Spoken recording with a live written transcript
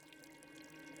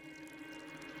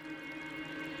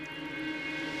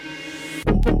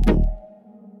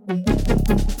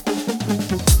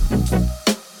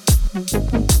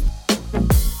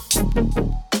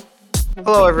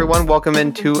Hello, everyone. Welcome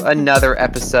into another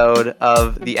episode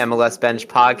of the MLS Bench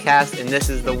podcast, and this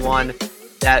is the one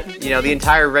that, the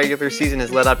entire regular season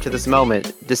has led up to this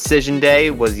moment. Decision Day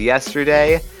was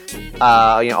yesterday.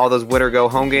 All those winner go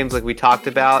home games like we talked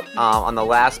about on the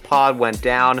last pod went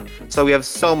down. So we have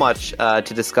so much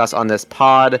to discuss on this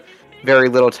pod. Very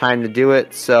little time to do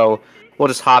it, so we'll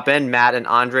just hop in. Matt and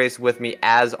Andres with me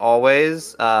as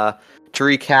always. To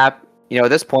recap, at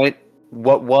this point,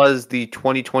 what was the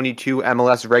 2022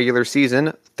 MLS regular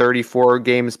season? 34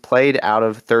 games played out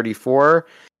of 34.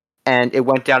 And it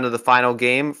went down to the final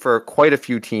game for quite a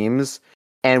few teams.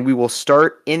 And we will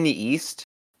start in the East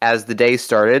as the day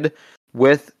started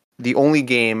with the only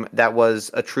game that was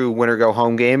a true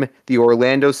winner-go-home game, the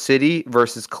Orlando City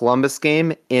versus Columbus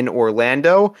game in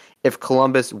Orlando. If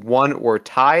Columbus won or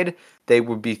tied, they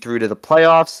would be through to the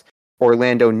playoffs.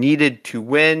 Orlando needed to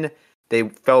win. They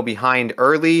fell behind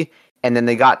early. And then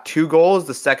they got 2 goals,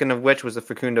 the second of which was a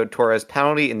Facundo Torres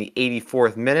penalty in the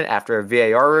 84th minute after a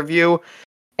VAR review.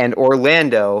 And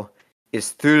Orlando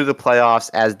is through to the playoffs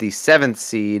as the 7th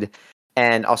seed.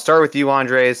 And I'll start with you,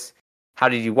 Andres. How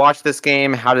did you watch this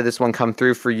game? How did this one come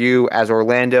through for you as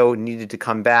Orlando needed to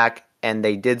come back? And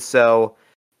they did so.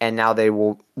 And now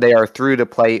they are through to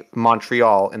play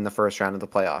Montreal in the first round of the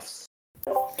playoffs.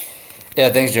 Yeah,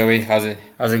 thanks, Joey. How's it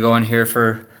going here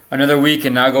for another week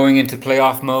and now going into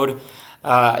playoff mode? So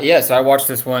I watched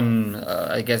this one,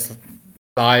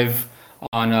 live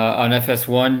on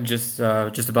FS1,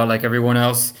 just about like everyone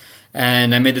else,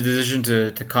 and I made the decision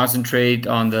to concentrate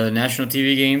on the national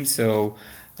TV game. So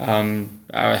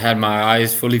I had my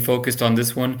eyes fully focused on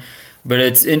this one. But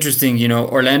it's interesting,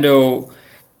 Orlando.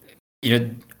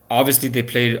 Obviously they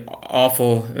played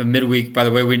awful midweek. By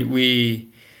the way, we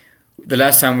the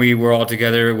last time we were all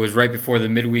together was right before the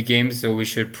midweek game, so we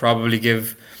should probably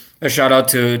give a shout out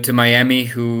to Miami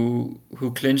who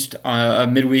clinched a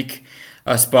midweek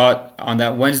spot on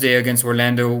that Wednesday against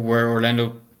Orlando, where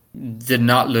Orlando did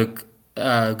not look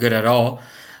good at all,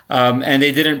 and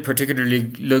they didn't particularly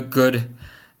look good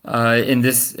in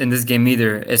this game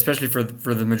either, especially for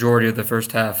the majority of the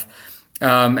first half.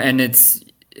 And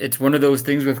it's one of those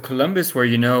things with Columbus where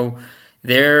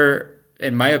they're,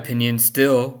 in my opinion,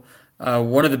 still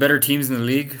one of the better teams in the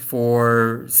league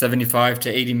for 75 to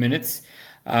 80 minutes,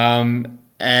 and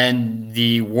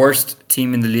the worst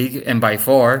team in the league, and by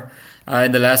far,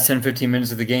 in the last 10, 15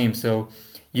 minutes of the game. So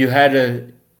you had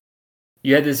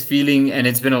this feeling, and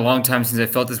it's been a long time since I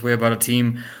felt this way about a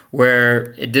team,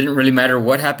 where it didn't really matter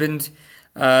what happened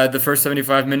the first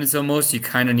 75 minutes almost. You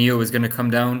kind of knew it was going to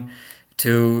come down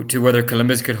to whether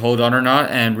Columbus could hold on or not,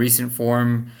 and recent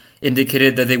form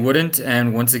indicated that they wouldn't,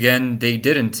 and once again, they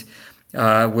didn't.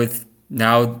 With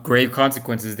now grave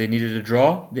consequences. They needed a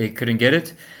draw. They couldn't get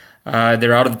it.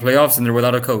 They're out of the playoffs and they're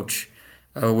without a coach,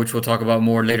 which we'll talk about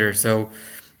more later. So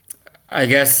I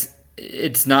guess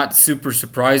it's not super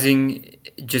surprising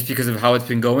just because of how it's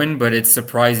been going, but it's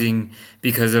surprising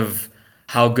because of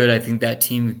how good I think that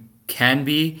team can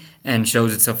be and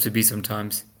shows itself to be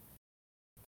sometimes.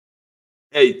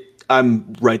 Hey,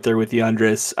 I'm right there with you,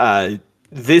 Andres.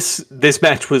 This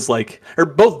match was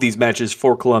both these matches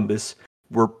for Columbus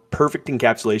were perfect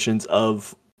encapsulations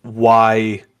of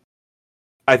why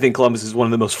I think Columbus is one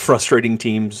of the most frustrating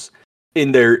teams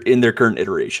in their current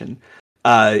iteration.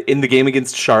 In the game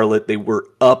against Charlotte, they were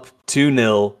up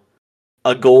 2-0,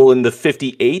 a goal in the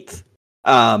 58th.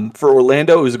 For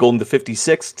Orlando, it was a goal in the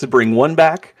 56th to bring one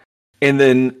back, and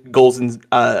then goals in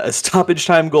a stoppage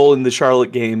time goal in the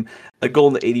Charlotte game, a goal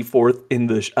in the 84th in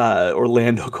the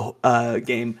Orlando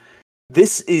game.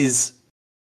 This is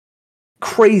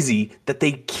crazy that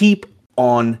they keep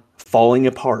on falling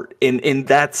apart, and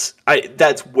that's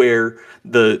where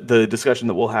the discussion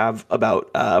that we'll have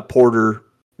about Porter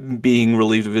being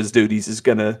relieved of his duties is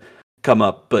gonna come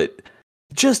up. But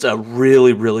just a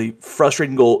really, really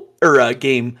frustrating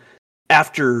game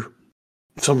after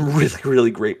some really,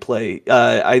 really great play.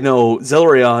 I know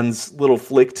Zelrayon's little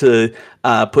flick to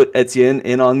put Etienne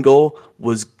in on goal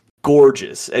was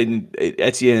gorgeous, and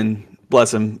Etienne,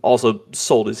 bless him, also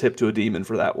sold his hip to a demon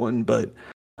for that one. But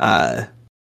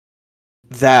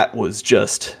that was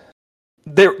just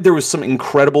there was some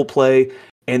incredible play,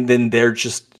 and then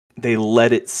they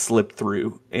let it slip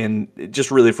through, and it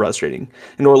just really frustrating.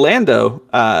 In Orlando,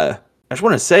 I just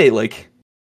want to say,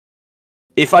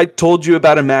 if I told you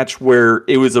about a match where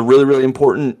it was a really, really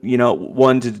important,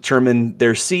 one to determine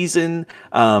their season,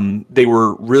 they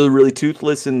were really, really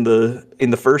toothless in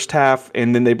the first half,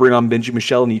 and then they bring on Benji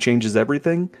Michel and he changes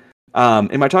everything.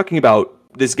 Am I talking about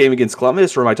this game against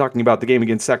Columbus, or am I talking about the game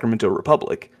against Sacramento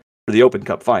Republic for the Open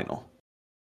Cup final?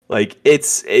 Like,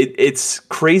 it's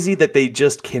crazy that they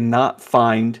just cannot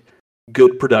find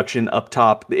good production up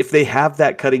top. If they have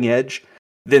that cutting edge,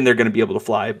 then they're going to be able to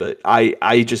fly. But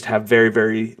I just have very,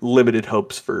 very limited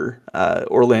hopes for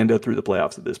Orlando through the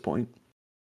playoffs at this point.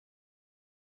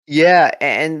 Yeah,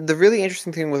 and the really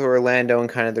interesting thing with Orlando and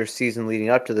kind of their season leading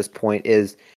up to this point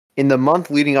is in the month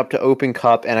leading up to Open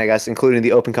Cup, and I guess including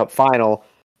the Open Cup final,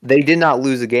 they did not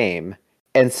lose a game.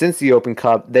 And since the Open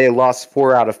Cup, they lost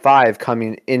 4 out of 5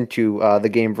 coming into the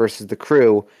game versus the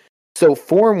Crew. So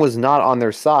form was not on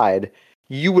their side.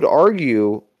 You would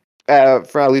argue,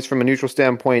 for at least from a neutral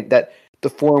standpoint, that the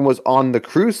form was on the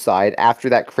Crew's side after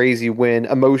that crazy win,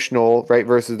 emotional, right,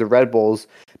 versus the Red Bulls,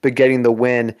 but getting the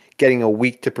win, getting a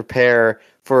week to prepare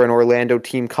for an Orlando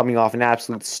team coming off an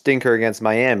absolute stinker against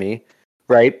Miami,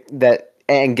 right?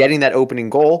 And getting that opening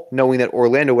goal, knowing that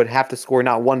Orlando would have to score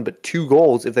not 1 but 2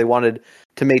 goals if they wanted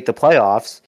to make the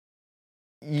playoffs.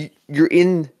 You're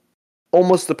in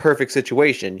almost the perfect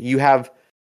situation. You have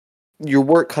your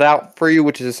work cut out for you,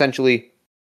 which is essentially,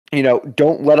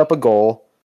 don't let up a goal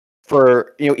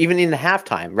for, even in the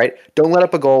halftime, right? Don't let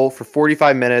up a goal for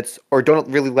 45 minutes, or don't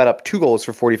really let up 2 goals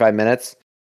for 45 minutes,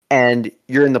 and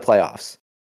you're in the playoffs.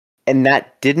 And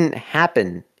that didn't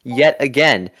happen yet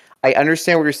again. I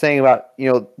understand what you're saying about,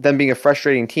 them being a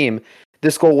frustrating team.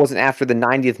 This goal wasn't after the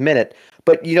 90th minute,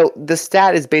 but, the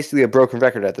stat is basically a broken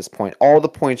record at this point. All the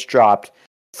points dropped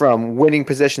from winning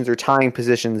positions or tying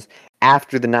positions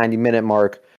after the 90-minute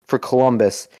mark for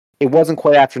Columbus. It wasn't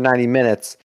quite after 90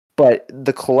 minutes, but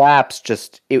the collapse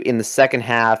in the second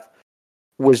half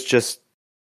was just,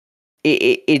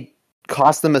 it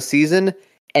cost them a season,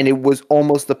 and it was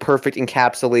almost the perfect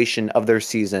encapsulation of their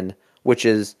season, which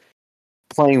is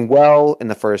playing well in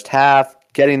the first half,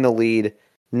 getting the lead,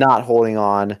 not holding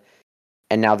on,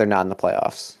 and now they're not in the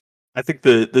playoffs. I think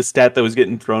the stat that was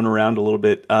getting thrown around a little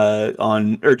bit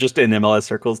just in MLS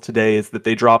circles today is that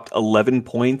they dropped 11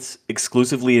 points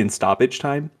exclusively in stoppage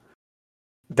time.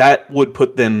 That would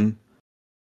put them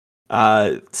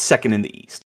second in the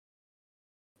East.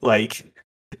 Like,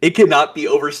 it cannot be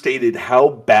overstated how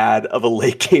bad of a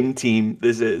late game team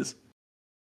this is.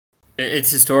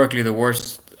 It's historically the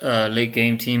worst late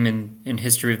game team in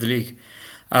history of the league.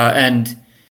 And,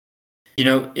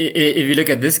 if you look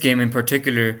at this game in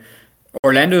particular,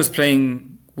 Orlando is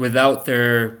playing without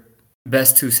their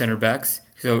best 2 center backs.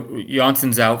 So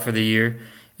Jansson's out for the year,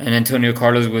 and Antonio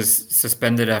Carlos was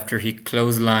suspended after he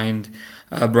clotheslined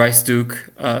Bryce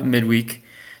Duke midweek.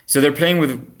 So they're playing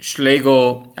with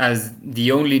Schlegel as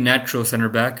the only natural center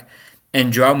back,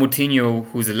 and Joao Moutinho,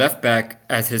 who's a left back,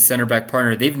 as his center back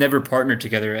partner. They've never partnered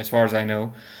together, as far as I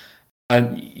know.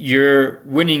 You're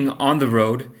winning on the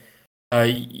road.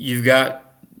 You've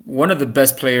got one of the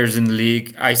best players in the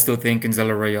league, I still think, in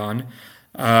Zella Rayon.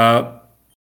 Let's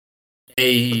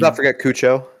not forget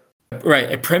Cucho.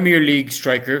 Right, a Premier League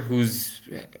striker who's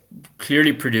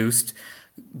clearly produced,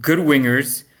 good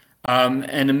wingers,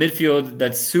 and a midfield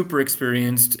that's super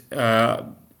experienced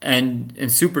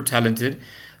and super talented.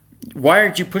 Why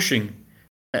aren't you pushing?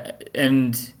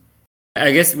 And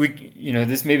I guess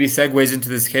this maybe segues into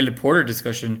this Caleb Porter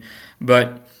discussion,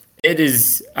 but it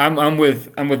is. I'm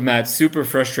with Matt. Super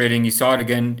frustrating. You saw it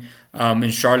again in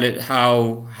Charlotte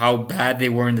how bad they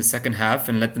were in the second half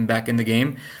and let them back in the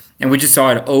game, and we just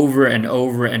saw it over and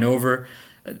over and over.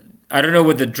 I don't know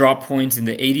what the drop points in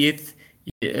the 80th.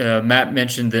 Matt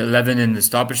mentioned the 11 in the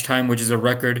stoppage time, which is a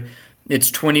record. It's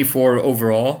 24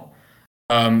 overall.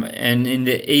 And in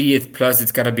the 80th plus,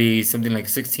 it's got to be something like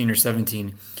 16 or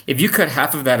 17. If you cut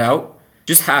half of that out,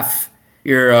 just half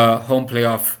your home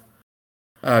playoff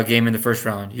game in the first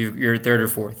round, you're third or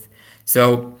fourth.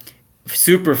 So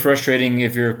super frustrating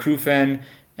if you're a Crew fan,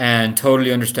 and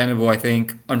totally understandable, I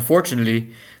think,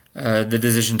 unfortunately, the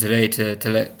decision today to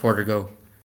let Porter go.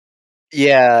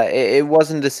 Yeah, it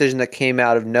wasn't a decision that came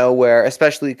out of nowhere,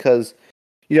 especially because,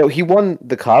 he won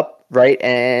the cup, right?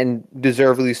 And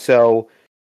deservedly so.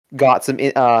 Got some,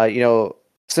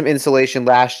 some insulation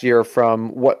last year from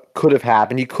what could have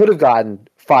happened. He could have gotten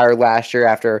fired last year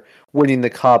after winning the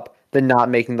cup, then not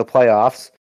making the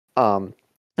playoffs. But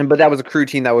that was a Crew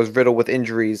team that was riddled with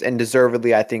injuries, and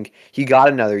deservedly, I think he got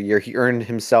another year. He earned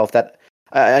himself that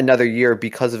another year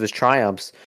because of his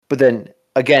triumphs. But then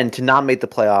again, to not make the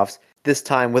playoffs, this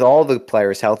time with all the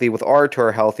players healthy, with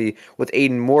Artur healthy, with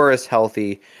Aiden Morris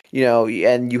healthy,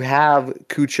 and you have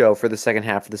Cucho for the second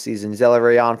half of the season. Zella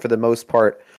Rayon, for the most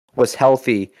part, was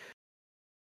healthy.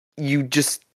 You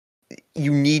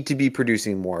need to be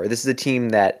producing more. This is a team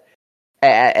that,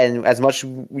 and as much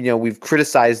we've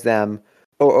criticized them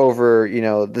over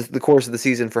the course of the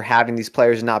season for having these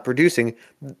players not producing.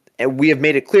 And we have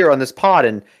made it clear on this pod,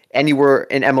 and anywhere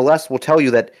in MLS will tell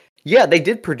you that yeah, they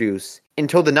did produce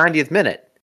until the 90th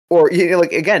minute. Or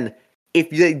like again, if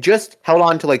they just held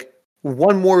on to like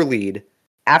one more lead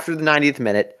after the 90th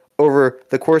minute over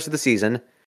the course of the season,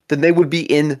 then they would be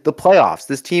in the playoffs.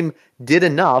 This team did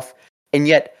enough, and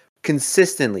yet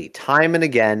consistently, time and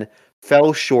again,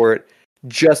 fell short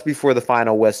just before the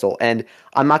final whistle. And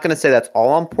I'm not going to say that's all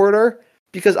on Porter,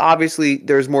 because obviously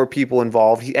there's more people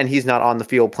involved, and he's not on the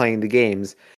field playing the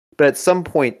games. But at some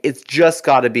point, it's just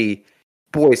got to be,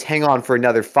 boys, hang on for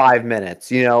another 5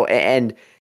 minutes, and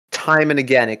time and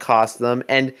again it cost them.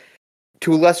 And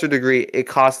to a lesser degree, it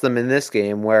cost them in this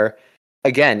game where,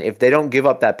 again, if they don't give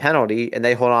up that penalty and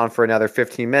they hold on for another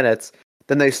 15 minutes,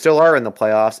 then they still are in the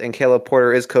playoffs, and Caleb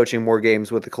Porter is coaching more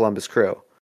games with the Columbus Crew.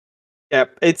 Yeah,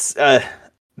 it's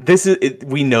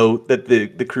we know that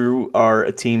the Crew are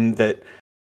a team that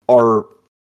are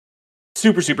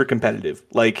super, super competitive.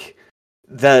 Like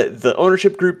the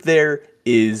ownership group there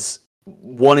is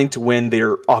wanting to win.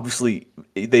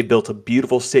 They built a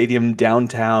beautiful stadium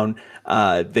downtown.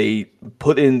 They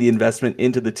put in the investment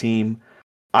into the team.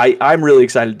 I'm really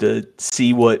excited to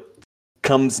see what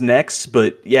comes next.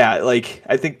 But yeah, like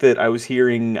I think that I was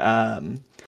hearing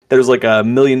there's like $1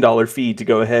 million fee to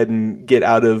go ahead and get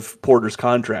out of Porter's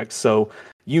contract. So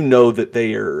that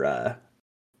they are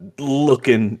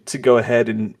looking to go ahead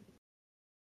and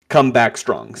come back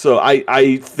strong. So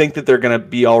I think that they're going to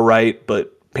be all right,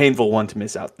 but painful one to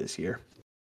miss out this year.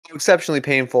 Exceptionally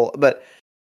painful. But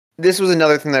this was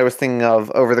another thing that I was thinking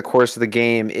of over the course of the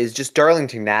game is just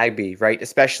Darlington Nagbe, right?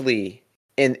 Especially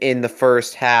in the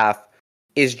first half,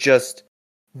 is just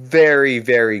very,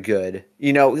 very good.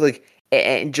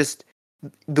 And just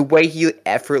the way he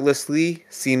effortlessly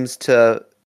seems to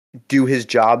do his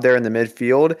job there in the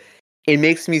midfield, it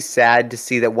makes me sad to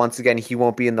see that once again he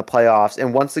won't be in the playoffs.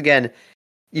 And once again,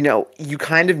 you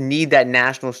kind of need that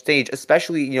national stage,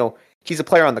 especially, he's a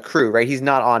player on the Crew, right? He's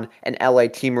not on an LA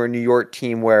team or a New York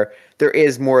team where there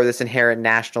is more of this inherent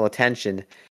national attention.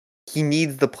 He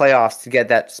needs the playoffs to get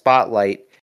that spotlight.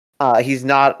 He's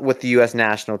not with the U.S.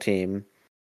 national team,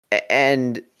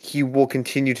 and he will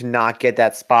continue to not get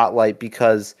that spotlight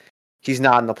because he's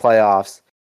not in the playoffs.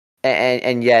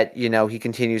 And yet, he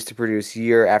continues to produce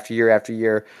year after year after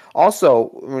year. Also,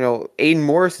 Aiden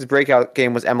Morris's breakout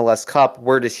game was MLS Cup.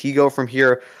 Where does he go from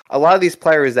here? A lot of these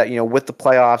players that, with the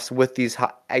playoffs, with these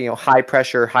high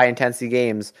pressure, high intensity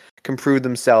games, can prove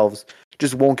themselves,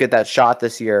 just won't get that shot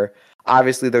this year.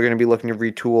 Obviously, they're going to be looking to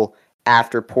retool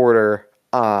after Porter,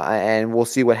 and we'll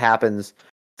see what happens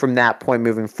from that point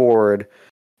moving forward.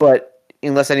 But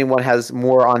unless anyone has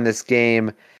more on this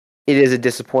game, it is a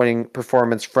disappointing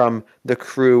performance from the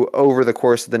Crew over the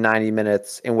course of the 90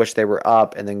 minutes in which they were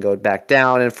up and then go back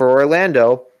down. And for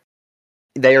Orlando,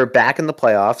 they are back in the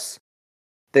playoffs.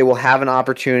 They will have an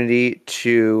opportunity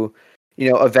to,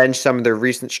 avenge some of their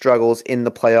recent struggles in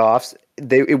the playoffs.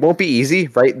 It won't be easy,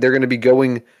 right? They're going to be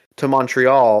going to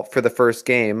Montreal for the first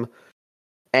game.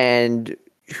 And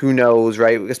who knows,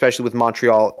 right? Especially with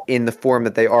Montreal in the form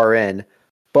that they are in.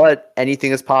 But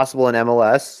anything is possible in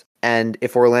MLS. And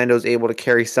if Orlando is able to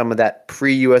carry some of that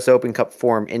pre-US Open Cup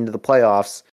form into the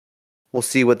playoffs, we'll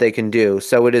see what they can do.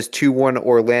 So it is 2-1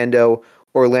 Orlando.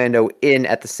 Orlando in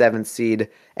at the 7th seed,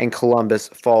 and Columbus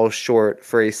falls short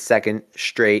for a second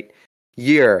straight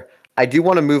year. I do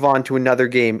want to move on to another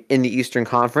game in the Eastern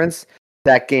Conference.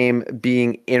 That game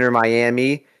being Inter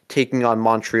Miami taking on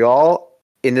Montreal.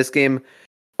 In this game,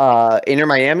 Inter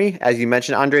Miami, as you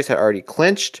mentioned, Andres, had already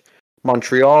clinched.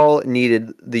 Montreal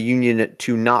needed the Union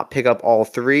to not pick up all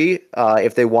three.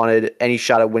 If they wanted any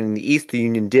shot at winning the East, the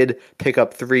Union did pick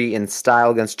up 3 in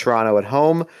style against Toronto at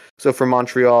home. So for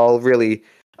Montreal, really,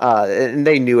 and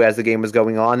they knew as the game was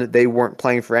going on, they weren't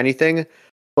playing for anything.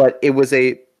 But it was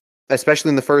especially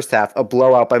in the first half, a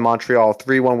blowout by Montreal.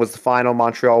 3-1 was the final.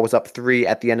 Montreal was up 3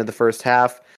 at the end of the first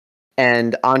half.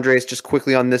 And Andres, just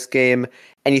quickly on this game,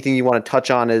 anything you want to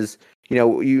touch on is,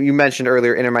 you mentioned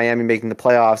earlier Inter Miami making the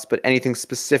playoffs, but anything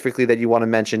specifically that you want to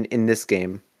mention in this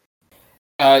game?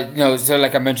 So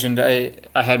like I mentioned, I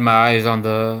had my eyes on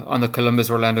the Columbus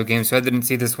Orlando game, so I didn't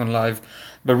see this one live.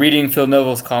 But reading Phil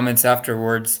Neville's comments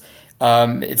afterwards,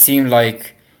 it seemed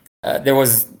like there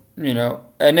was,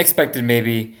 an expected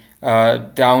maybe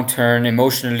downturn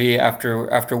emotionally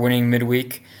after winning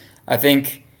midweek. I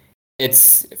think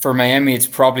it's for Miami, it's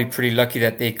probably pretty lucky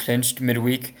that they clinched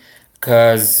midweek,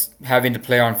 because having to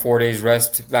play on 4 days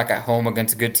rest back at home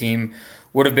against a good team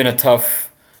would have been a tough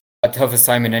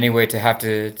assignment anyway, to have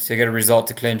to get a result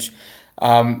to clinch.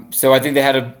 So I think they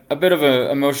had a bit of an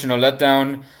emotional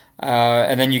letdown.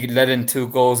 and then you let in 2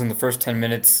 goals in the first 10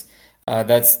 minutes.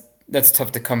 That's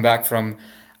tough to come back from.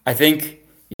 I think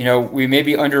we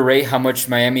maybe underrate how much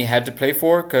Miami had to play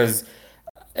for because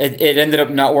it ended up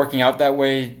not working out that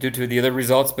way due to the other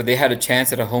results, but they had a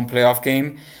chance at a home playoff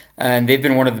game, and they've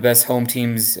been one of the best home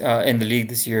teams in the league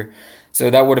this year. So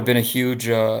that would have been a huge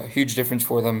difference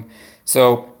for them.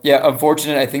 So yeah,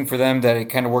 unfortunate I think for them that it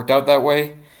kind of worked out that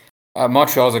way.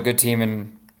 Montreal's a good team,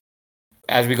 and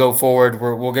as we go forward,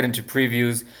 we'll get into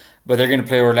previews, but they're going to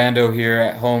play Orlando here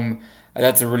at home.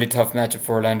 That's a really tough matchup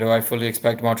for Orlando. I fully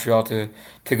expect Montreal to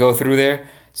go through there.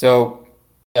 So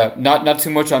yeah, not too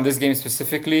much on this game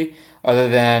specifically, other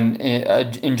than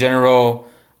in general,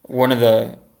 one of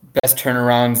the best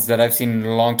turnarounds that I've seen in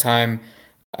a long time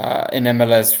in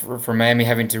MLS for Miami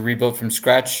having to rebuild from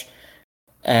scratch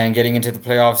and getting into the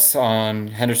playoffs on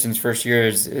Henderson's first year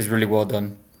is really well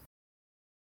done.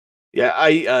 Yeah,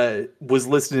 I was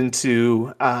listening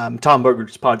to Tom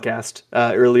Berger's podcast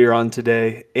earlier on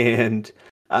today, and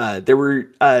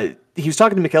he was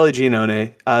talking to Michele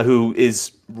Giannone, who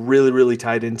is really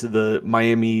tied into the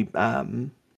Miami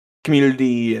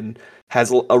community and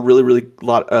has a really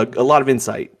lot of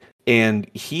insight. And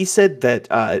he said that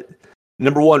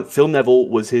number one, Phil Neville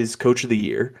was his coach of the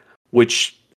year,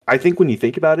 which I think when you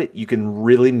think about it, you can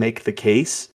really make the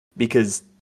case because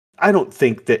I don't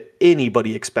think that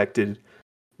anybody expected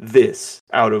this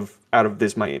out of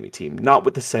this Miami team. Not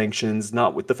with the sanctions,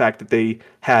 not with the fact that they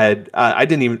had I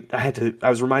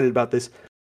was reminded about this.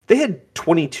 They had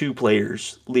 22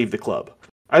 players leave the club.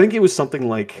 I think it was something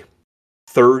like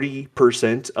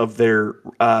 30% of their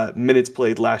minutes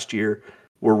played last year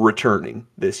were returning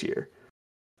this year.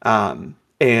 And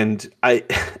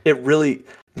it really,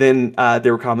 then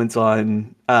there were comments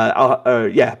on,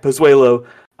 Pozuelo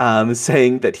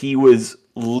saying that he was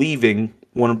leaving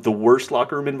one of the worst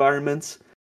locker room environments.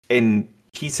 And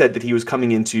he said that he was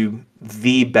coming into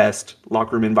the best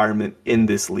locker room environment in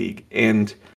this league.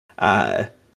 And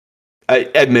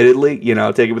admittedly,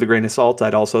 take it with a grain of salt.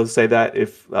 I'd also say that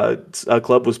if a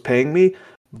club was paying me,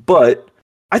 but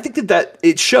I think that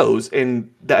it shows, and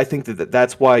I think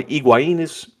that's why Higuain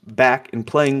is back and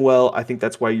playing well. I think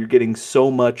that's why you're getting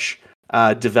so much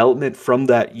development from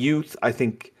that youth. I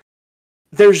think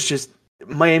there's just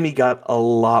Miami got a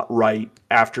lot right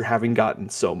after having gotten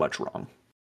so much wrong.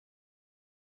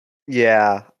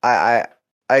 Yeah, I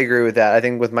agree with that. I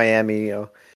think with Miami,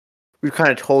 we've kind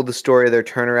of told the story of their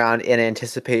turnaround in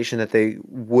anticipation that they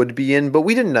would be in, but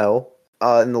we didn't know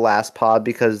in the last pod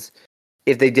because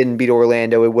if they didn't beat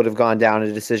Orlando, it would have gone down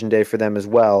a decision day for them as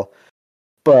well.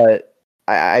 But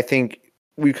I think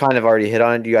we kind of already hit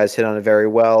on it. You guys hit on it very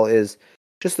well. Is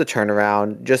just the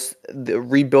turnaround, just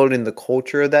rebuilding the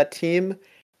culture of that team,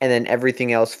 and then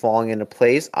everything else falling into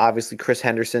place. Obviously, Chris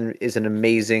Henderson is an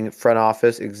amazing front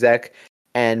office exec,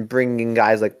 and bringing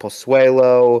guys like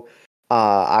Pozuelo,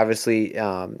 obviously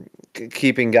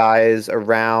keeping guys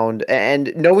around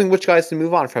and knowing which guys to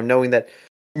move on from, knowing that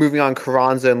moving on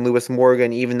Carranza and Lewis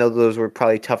Morgan, even though those were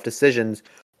probably tough decisions,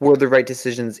 were the right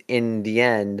decisions in the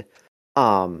end.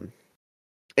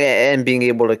 And being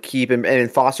able to keep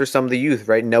and foster some of the youth,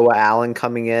 right? Noah Allen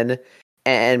coming in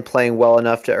and playing well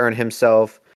enough to earn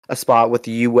himself a spot with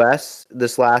the U.S.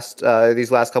 these last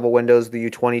couple windows, the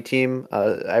U20 team.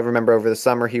 I remember over the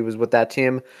summer he was with that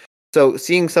team. So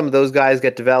seeing some of those guys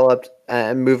get developed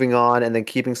and moving on, and then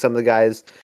keeping some of the guys,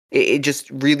 it just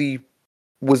really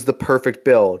was the perfect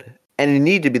build. And it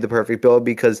needed to be the perfect build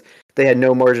because they had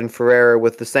no Margin Ferreira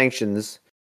with the sanctions,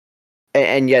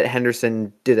 and yet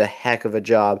Henderson did a heck of a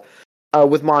job.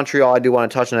 With Montreal, I do want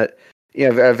to touch on it,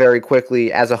 very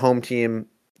quickly. As a home team,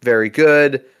 very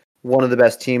good. One of the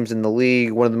best teams in the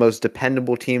league, one of the most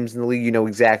dependable teams in the league. You know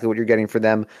exactly what you're getting for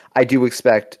them. I do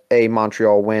expect a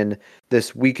Montreal win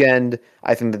this weekend.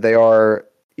 I think that they are,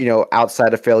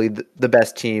 outside of Philly, the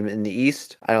best team in the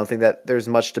East. I don't think that there's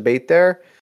much debate there.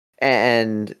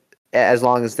 And as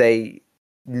long as they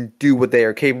do what they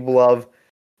are capable of,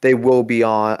 they will be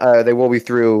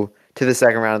through to the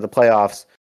second round of the playoffs.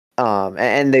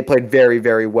 And they played very,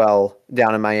 very well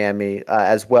down in Miami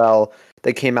as well.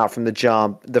 They came out from the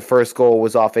jump. The first goal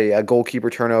was off a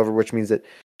goalkeeper turnover, which means that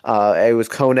it was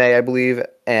Kone, I believe,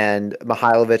 and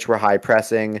Mihailovic were high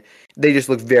pressing. They just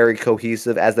looked very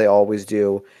cohesive, as they always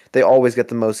do. They always get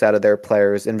the most out of their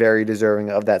players and very deserving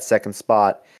of that second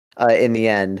spot in the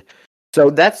end.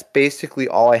 So that's basically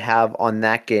all I have on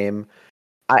that game.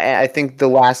 I think the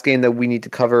last game that we need to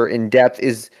cover in depth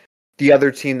is the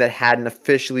other team that hadn't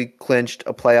officially clinched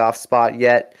a playoff spot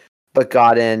yet, but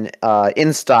got in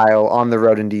style on the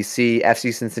road in DC.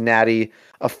 FC Cincinnati,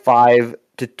 a 5-2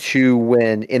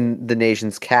 win in the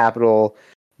nation's capital.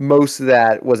 most of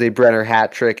that was a Brenner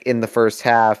hat trick in the first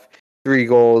half, 3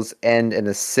 goals and an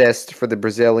assist for the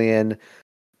Brazilian.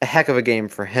 A heck of a game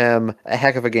for him, a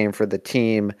heck of a game for the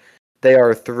team. They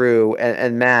are through.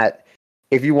 And Matt,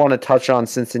 if you want to touch on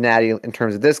Cincinnati in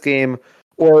terms of this game,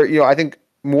 or I think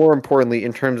more importantly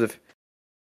in terms of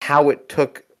how it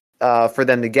took for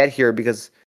them to get here,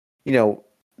 because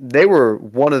they were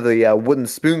one of the wooden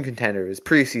spoon contenders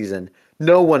preseason.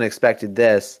 No one expected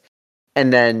this,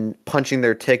 and then punching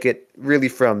their ticket really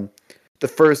from the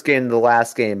first game to the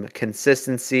last game.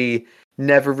 Consistency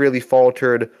never really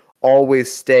faltered.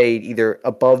 Always stayed either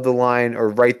above the line or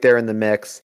right there in the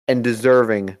mix, and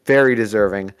deserving, very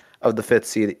deserving of the 5th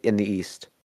seed in the East.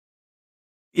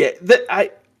 Yeah,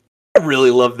 I really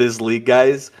love this league,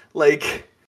 guys. Like,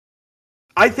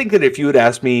 I think that if you had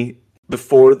asked me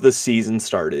before the season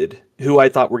started who I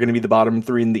thought were going to be the bottom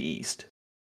 3 in the East,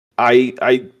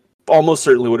 I almost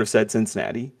certainly would have said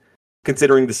Cincinnati.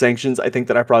 Considering the sanctions, I think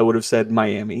that I probably would have said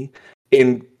Miami.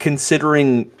 And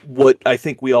considering what I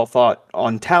think we all thought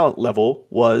on talent level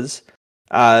was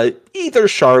either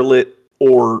Charlotte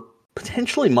or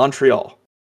potentially Montreal.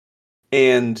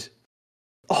 And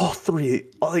all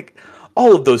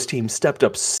of those teams stepped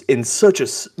up in such a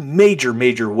major,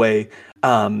 major way.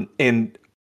 And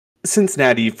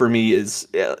Cincinnati, for me, is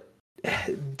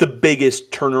the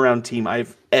biggest turnaround team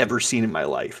I've ever seen in my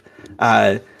life.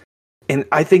 And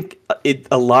I think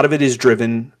a lot of it is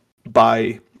driven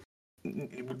by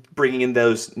bringing in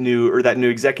that new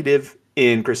executive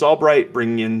in Chris Albright,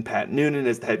 bringing in Pat Noonan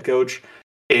as the head coach,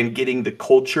 and getting the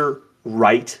culture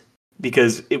right.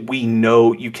 Because we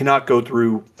know you cannot go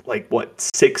through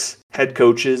 6 head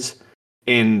coaches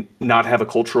and not have a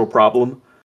cultural problem.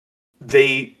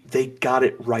 They got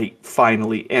it right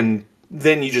finally, and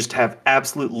then you just have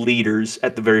absolute leaders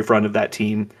at the very front of that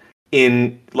team.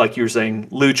 In, like you were saying,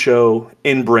 Lucho,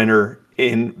 in Brenner,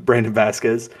 in Brandon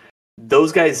Vasquez.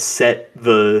 Those guys set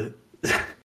that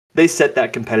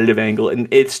competitive angle, and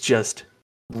it's just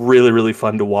really, really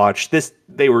fun to watch.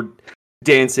 They were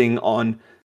dancing on,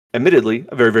 admittedly,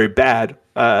 a very, very bad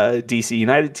DC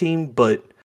United team, but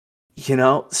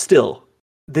still,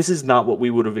 this is not what we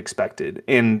would have expected.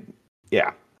 And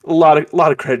yeah, a lot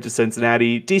of credit to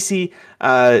Cincinnati. DC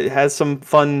has some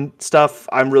fun stuff.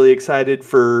 I'm really excited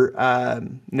for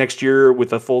next year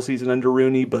with a full season under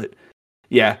Rooney. But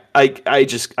yeah,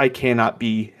 I cannot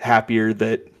be happier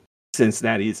that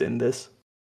Cincinnati is in this.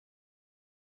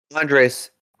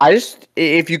 Andres,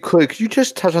 if you could you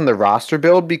just touch on the roster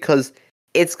build, because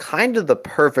it's kind of the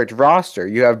perfect roster.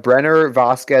 You have Brenner,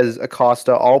 Vasquez,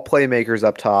 Acosta, all playmakers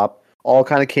up top, all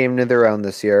kind of came into their own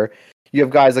this year. You have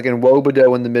guys like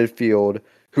Nwobodo in the midfield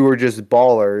who are just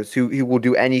ballers, who will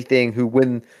do anything, who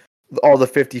win all the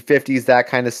 50-50s, that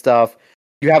kind of stuff.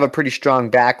 You have a pretty strong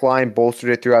back line,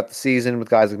 bolstered it throughout the season with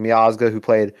guys like Miazga, who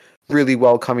played really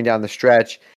well coming down the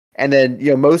stretch. And then,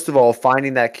 most of all,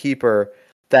 finding that keeper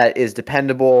that is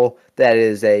dependable, that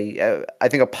is I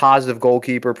think a positive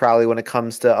goalkeeper probably when it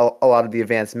comes to a lot of the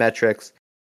advanced metrics.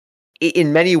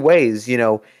 In many ways,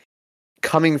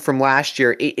 coming from last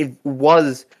year, it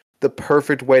was the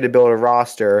perfect way to build a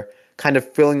roster, kind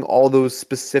of filling all those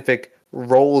specific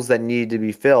roles that needed to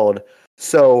be filled.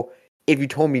 So if you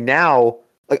told me now,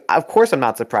 of course I'm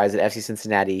not surprised that FC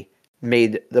Cincinnati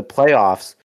made the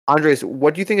playoffs. Andres,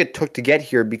 what do you think it took to get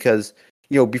here? Because,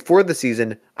 before the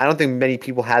season, I don't think many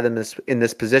people had them in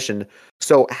this position.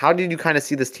 So how did you kind of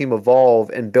see this team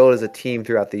evolve and build as a team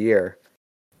throughout the year?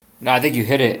 No, I think you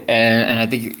hit it, and I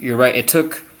think you're right. It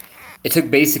took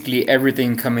basically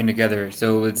everything coming together.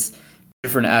 So it's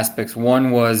different aspects.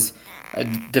 One was a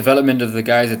development of the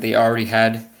guys that they already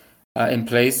had in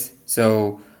place.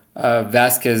 So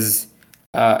Vasquez,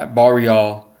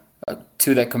 Barrial,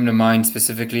 2 that come to mind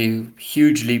specifically,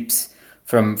 huge leaps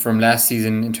from last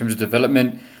season in terms of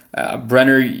development.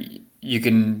 Brenner, you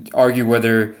can argue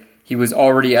whether he was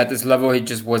already at this level, he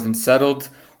just wasn't settled,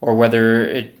 or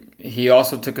whether he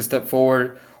also took a step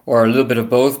forward, or a little bit of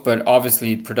both. But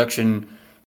obviously, production,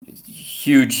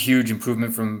 huge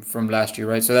improvement from last year,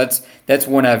 right? So that's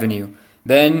one avenue.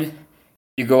 Then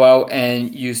you go out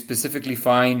and you specifically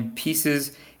find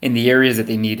pieces in the areas that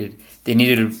they needed. They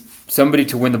needed somebody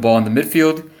to win the ball in the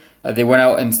midfield. They went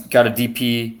out and got a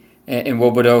DP in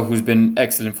Nwobodo, who's been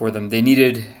excellent for them. They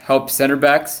needed help center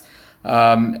backs,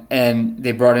 and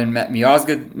they brought in Matt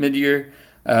Miazga mid-year.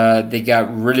 They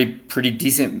got really pretty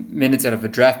decent minutes out of a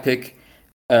draft pick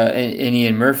in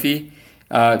Ian Murphy.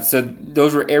 So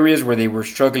those were areas where they were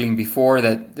struggling before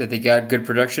that they got good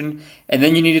production. And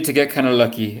then you needed to get kind of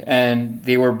lucky. And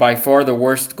they were by far the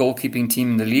worst goalkeeping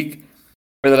team in the league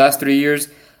for the last 3 years.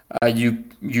 You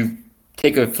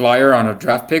take a flyer on a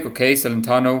draft pick. Okay,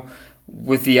 Celentano,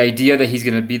 with the idea that he's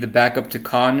going to be the backup to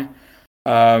Khan,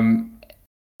 um,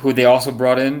 who they also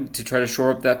brought in to try to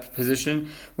shore up that position.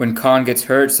 When Khan gets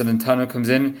hurt, Celentano comes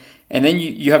in, and then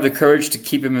you have the courage to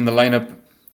keep him in the lineup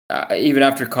even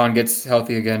after Khan gets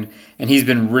healthy again, and he's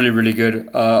been really, really good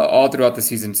all throughout the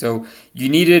season. So you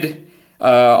needed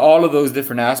all of those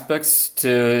different aspects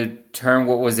to turn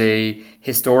what was a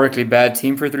historically bad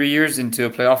team for 3 years into a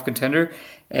playoff contender,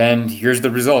 and here's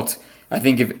the result. I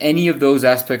think if any of those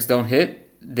aspects don't hit,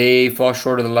 they fall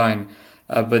short of the line.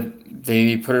 But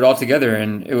they put it all together,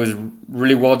 and it was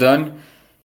really well done.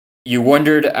 You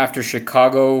wondered after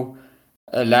Chicago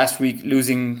last week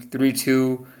losing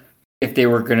 3-2 if they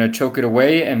were going to choke it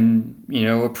away, and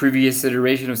a previous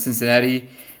iteration of Cincinnati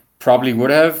probably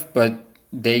would have, but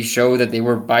they show that they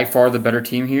were by far the better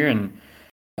team here and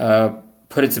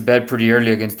put it to bed pretty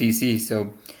early against DC.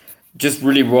 So just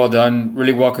really well done,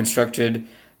 really well constructed,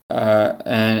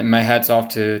 and my hat's off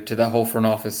to that whole front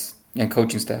office and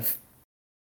coaching staff.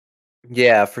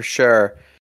 Yeah, for sure.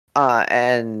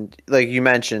 And like you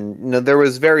mentioned, there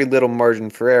was very little margin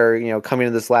for error. Coming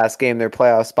into this last game, their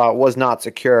playoff spot was not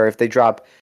secure. If they drop,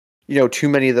 too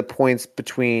many of the points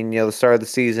between, the start of the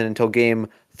season until game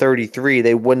 33,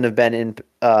 they wouldn't have been in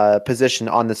position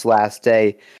on this last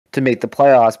day to make the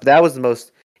playoffs. But that was the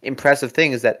most impressive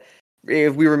thing, is that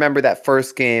if we remember that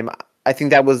first game, I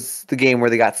think that was the game where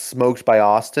they got smoked by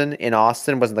Austin in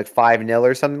Austin. Wasn't like 5-0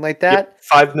 or something like that?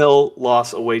 Yep, 5-0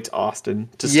 loss away to Austin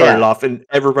to start it off, and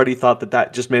everybody thought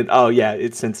that just meant, oh yeah,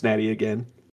 it's Cincinnati again.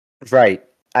 Right.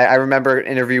 I remember an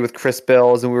interview with Chris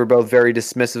Bills, and we were both very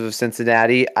dismissive of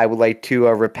Cincinnati. I would like to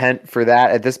repent for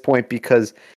that at this point,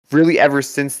 because really ever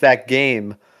since that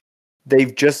game,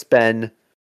 they've just been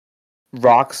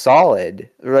rock solid.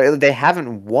 Right? They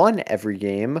haven't won every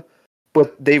game,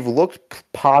 but they've looked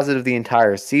positive the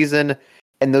entire season.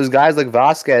 And those guys like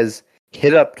Vasquez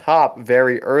hit up top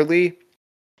very early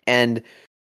and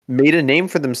made a name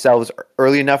for themselves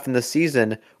early enough in the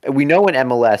season. And we know in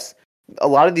MLS, a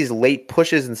lot of these late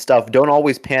pushes and stuff don't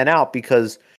always pan out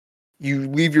because you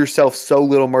leave yourself so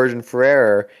little margin for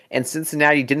error. And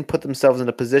Cincinnati didn't put themselves in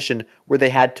a position where they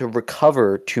had to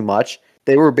recover too much.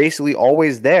 They were basically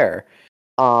always there.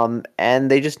 And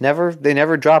they just never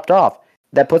dropped off.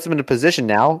 That puts them in a position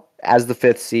now as the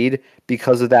 5th seed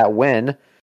because of that win,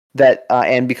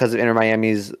 and because of Inter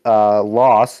Miami's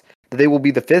loss, that they will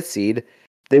be the 5th seed.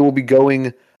 They will be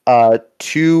going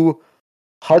to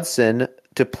Hudson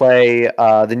to play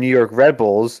the New York Red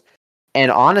Bulls.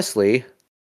 And honestly,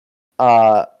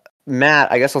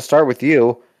 Matt, I guess I'll start with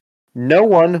you. No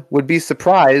one would be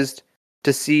surprised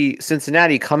to see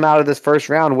Cincinnati come out of this first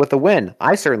round with a win.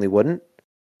 I certainly wouldn't.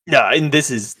 Yeah, and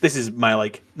this is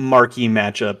my marquee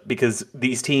matchup, because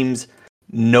these teams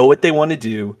know what they want to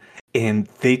do, and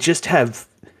they just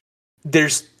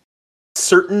there's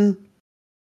certain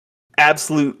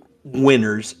absolute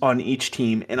winners on each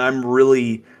team, and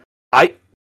I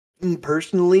am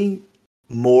personally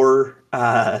more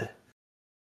I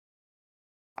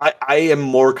am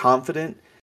more confident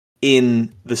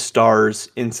in the Stars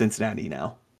in Cincinnati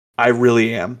now. I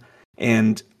really am.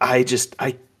 And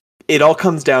it all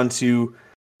comes down to,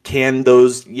 can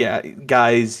those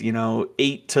guys,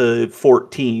 8 to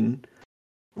 14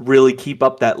 really keep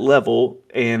up that level,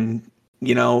 and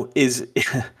is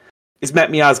is Matt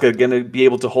Miazga going to be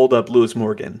able to hold up Lewis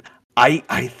Morgan?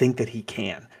 I think that he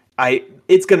can.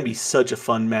 It's going to be such a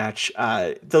fun match.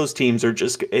 Those teams are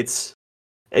just it's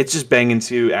just banging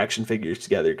two action figures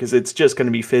together, because it's just going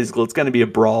to be physical. It's going to be a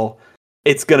brawl.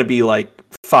 It's going to be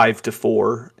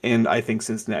 5-4, and I think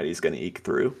Cincinnati is going to eke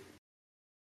through.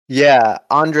 Yeah,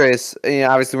 Andres,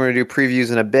 obviously we're going to do previews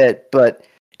in a bit, but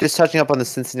just touching up on the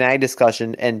Cincinnati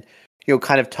discussion and,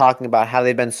 kind of talking about how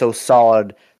they've been so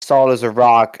solid as a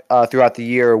rock throughout the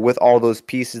year with all those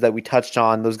pieces that we touched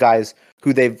on, those guys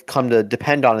who they've come to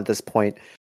depend on at this point.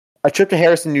 A trip to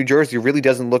Harrison, New Jersey really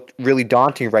doesn't look really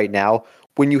daunting right now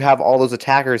when you have all those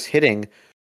attackers hitting.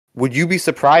 Would you be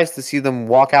surprised to see them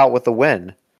walk out with a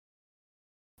win?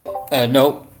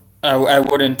 No, I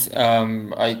wouldn't.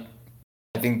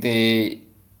 I think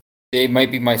they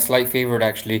might be my slight favorite,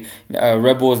 actually.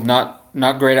 Red Bull is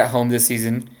not great at home this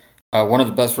season. One of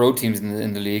the best road teams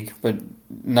in the league, but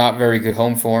not very good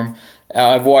home form.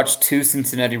 I've watched 2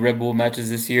 Cincinnati Red Bull matches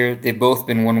this year. They've both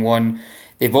been 1-1.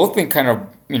 They've both been kind of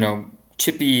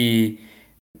chippy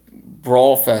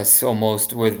brawl fests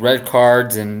almost, with red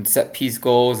cards and set piece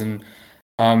goals, and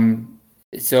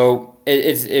so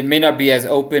it may not be as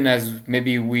open as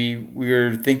maybe we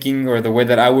were thinking, or the way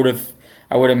that I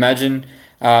would imagine.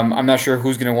 I'm not sure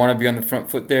who's going to want to be on the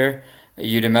front foot there.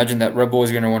 You'd imagine that Red Bull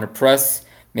is going to want to press,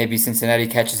 maybe Cincinnati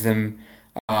catches them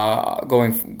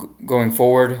going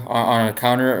forward on a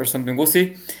counter or something. We'll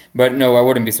see. But no, I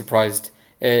wouldn't be surprised.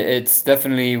 It's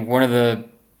definitely one of the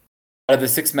out of the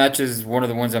 6 matches, one of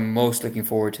the ones I'm most looking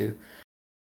forward to.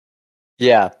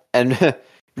 Yeah, and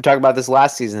we talked about this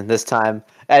last season. This time,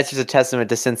 that's just a testament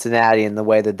to Cincinnati and the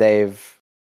way that they've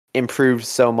improved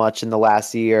so much in the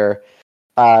last year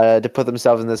to put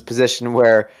themselves in this position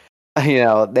where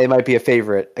they might be a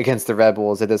favorite against the Red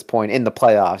Bulls at this point in the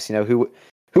playoffs.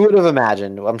 Who would have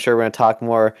imagined? I'm sure we're going to talk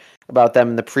more about them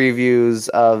in the previews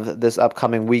of this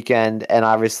upcoming weekend, and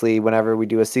obviously whenever we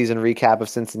do a season recap of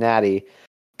Cincinnati.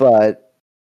 But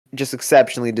just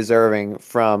exceptionally deserving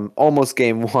from almost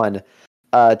game one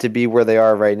to be where they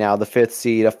are right now, the 5th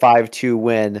seed, a 5-2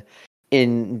 win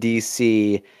in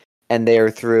DC, and they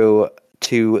are through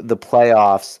to the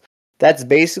playoffs. That's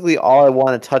basically all I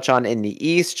want to touch on in the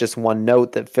East. Just one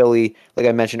note that Philly, like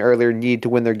I mentioned earlier, need to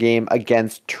win their game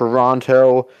against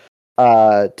Toronto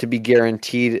to be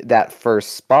guaranteed that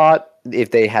first spot.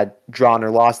 If they had drawn or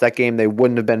lost that game, they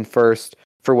wouldn't have been first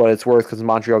for what it's worth because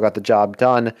Montreal got the job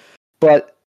done.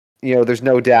 But, there's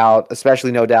no doubt,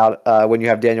 especially no doubt when you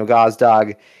have Daniel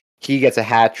Gazdag, he gets a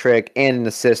hat trick and an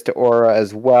assist to Aura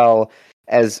as well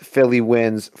as Philly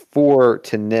wins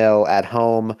 4-0 at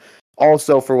home.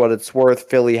 Also, for what it's worth,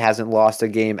 Philly hasn't lost a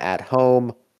game at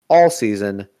home all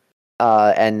season,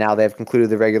 and now they've concluded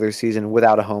the regular season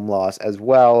without a home loss as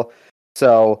well.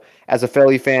 So, as a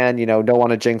Philly fan, don't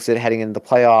want to jinx it heading into the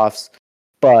playoffs,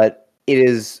 but it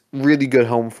is really good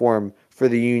home form for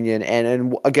the Union,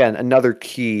 and again, another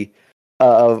key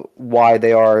of why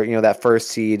they are, that first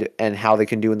seed and how they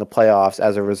can do in the playoffs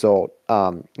as a result.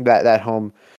 That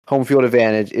home field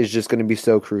advantage is just going to be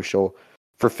so crucial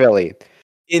for Philly.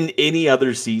 In any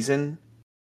other season,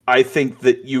 I think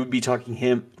that you would be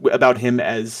talking about him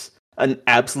as an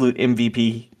absolute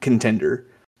MVP contender,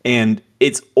 and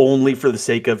it's only for the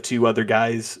sake of 2 other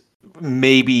guys,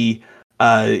 maybe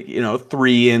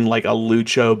 3 in like a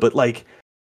Lucho, but like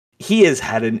he has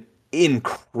had an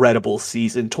incredible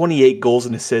season, 28 goals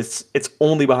and assists. It's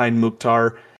only behind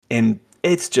Mukhtar, and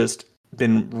it's just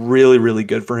been really, really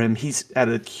good for him. He's had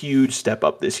a huge step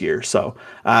up this year, so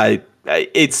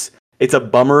it's a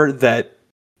bummer that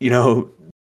 2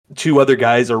 other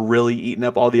guys are really eating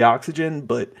up all the oxygen,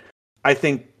 but I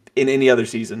think in any other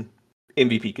season,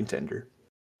 MVP contender.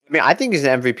 I mean, I think he's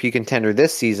an MVP contender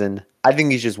this season. I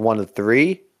think he's just one of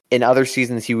 3. In other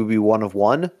seasons, he would be one of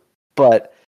 1.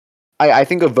 But I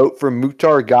think a vote for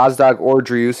Mukhtar, Gazdag, or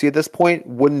Driussi at this point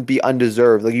wouldn't be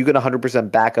undeserved. Like, you can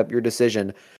 100% back up your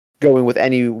decision going with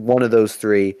any one of those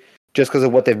 3 just because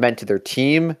of what they've meant to their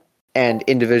team and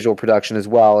individual production as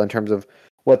well in terms of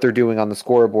what they're doing on the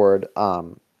scoreboard.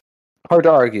 Hard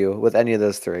to argue with any of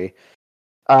those 3.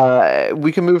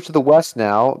 We can move to the West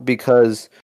now because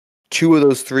 2 of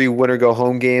those 3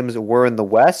 winner-go-home games were in the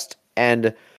West,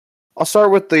 and I'll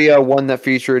start with the one that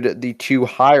featured the 2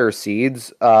 higher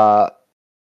seeds.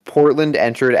 Portland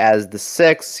entered as the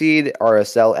 6th seed,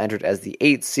 RSL entered as the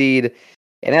 8th seed,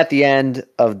 and at the end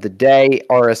of the day,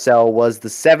 RSL was the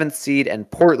 7th seed and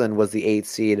Portland was the 8th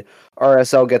seed.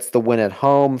 RSL gets the win at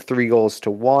home,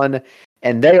 3-1,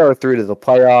 and they are through to the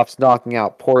playoffs, knocking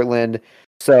out Portland.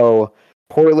 So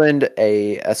Portland,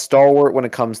 a stalwart when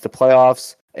it comes to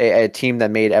playoffs, a team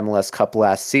that made MLS Cup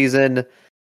last season,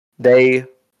 they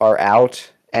are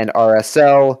out, and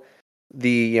RSL,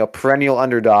 the perennial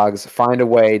underdogs, find a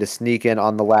way to sneak in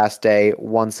on the last day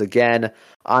once again.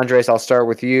 Andres, I'll start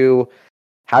with you.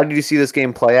 How did you see this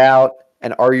game play out,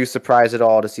 and are you surprised at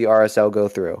all to see RSL go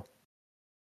through?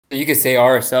 You could say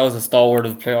RSL is a stalwart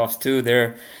of the playoffs too.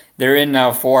 They're in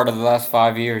now 4 out of the last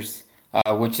 5 years,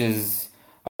 which is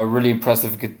really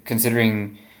impressive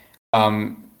considering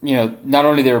not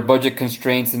only their budget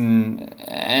constraints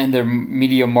and their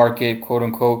media market, quote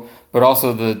unquote, but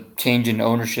also the change in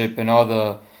ownership and all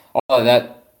of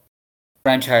that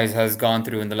franchise has gone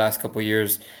through in the last couple of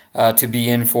years. To be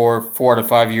in for 4 out of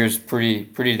 5 years, pretty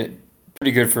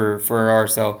good for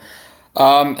RSL.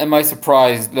 Am I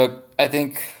surprised? Look, I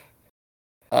think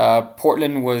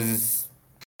Portland was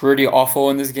pretty awful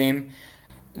in this game.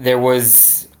 There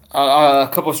was a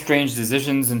couple strange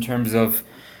decisions in terms of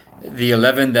the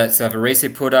 11 that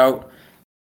Savarese put out.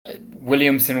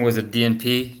 Williamson was a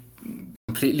DNP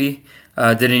completely.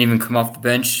 Didn't even come off the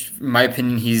bench. In my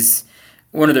opinion, he's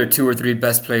one of their 2 or 3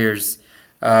 best players.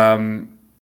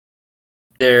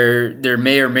 There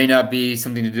may or may not be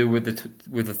something to do with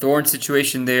the Thorne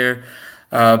situation there.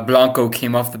 Blanco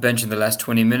came off the bench in the last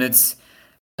 20 minutes.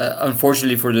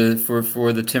 Unfortunately for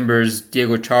the Timbers,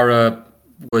 Diego Chara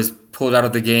was pulled out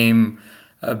of the game,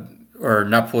 or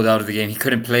not pulled out of the game. He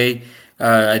couldn't play.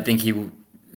 I think he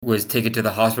was taken to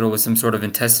the hospital with some sort of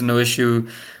intestinal issue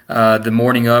the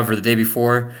morning of or the day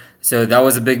before. So that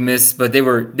was a big miss, but they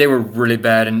were really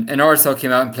bad, and RSL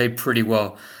came out and played pretty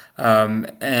well,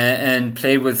 and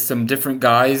played with some different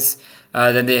guys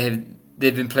than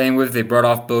they've been playing with. They brought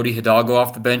off Bodie Hidalgo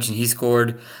off the bench, and he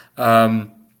scored.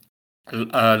 Um,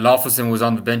 Lawfulson was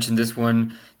on the bench in this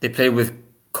one. They played with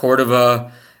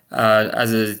Cordova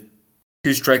as a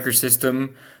two-striker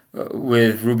system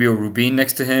with Rubio Rubin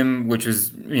next to him, which was,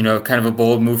 kind of a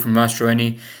bold move from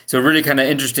Mastroeni. So really kind of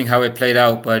interesting how it played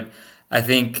out. But I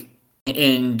think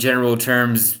in general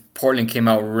terms, Portland came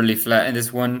out really flat in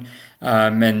this one.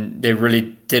 And they really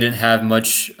didn't have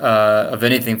much of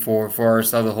anything for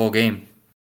ourselves the whole game.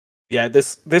 Yeah,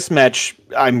 this match,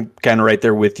 I'm kind of right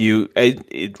there with you.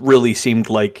 It really seemed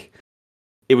like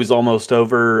it was almost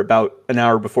over about an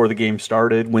hour before the game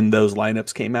started when those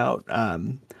lineups came out.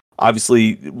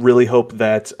 Obviously, really hope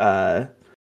that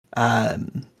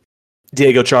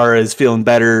Diego Chara is feeling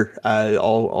better.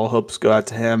 All hopes go out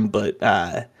to him. But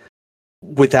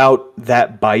without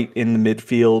that bite in the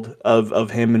midfield of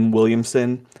him and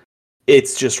Williamson,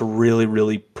 it's just really,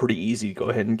 really pretty easy to go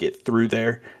ahead and get through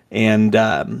there. And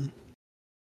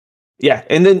yeah,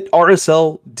 and then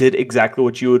RSL did exactly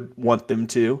what you would want them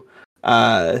to.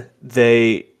 They're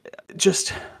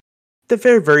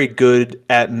very, very good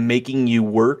at making you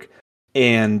work.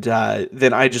 And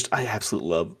then I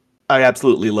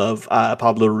absolutely love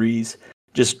Pablo Ruiz,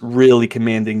 just really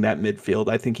commanding that midfield.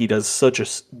 I think he does such a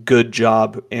good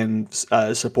job and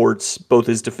supports both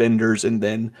his defenders and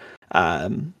then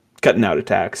cutting out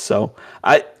attacks. So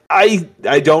I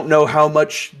don't know how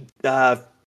much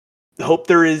hope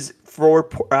there is for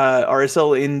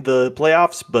RSL in the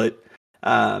playoffs, but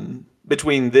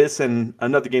between this and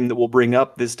another game that we'll bring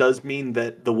up, this does mean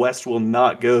that the West will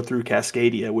not go through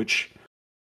Cascadia, which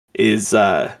is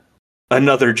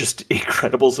another just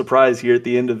incredible surprise here at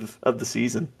the end of the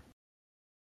season.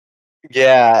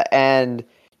 Yeah, and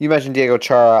you mentioned Diego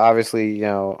Chara, obviously,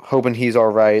 hoping he's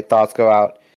all right. Thoughts go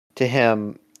out to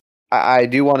him. I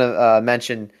do want to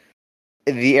mention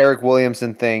the Eric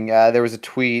Williamson thing. There was a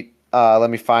tweet, let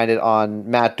me find it on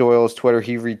Matt Doyle's Twitter.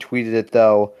 He retweeted it,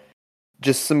 though.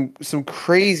 Just some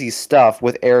crazy stuff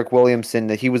with Eric Williamson,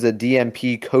 that he was a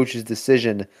DMP coach's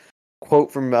decision.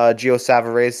 Quote from Gio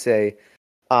Savarese,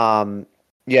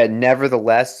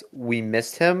 nevertheless, we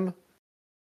missed him.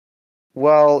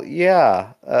 Well,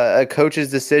 yeah, a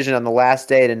coach's decision on the last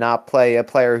day to not play a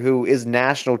player who is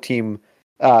national team,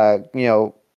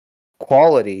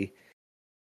 quality,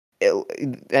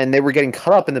 and they were getting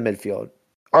cut up in the midfield.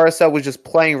 RSL was just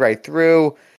playing right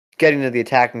through, getting to the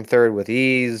attacking third with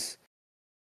ease.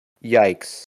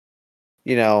 Yikes.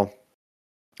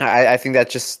 I think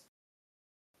that just...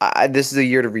 this is a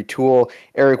year to retool.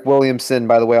 Eric Williamson,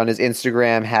 by the way, on his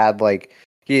Instagram had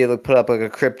he put up a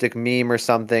cryptic meme or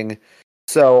something.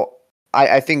 So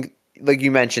I think, like you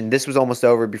mentioned, this was almost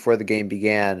over before the game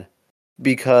began,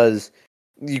 because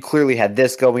you clearly had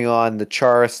this going on. The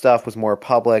Chara stuff was more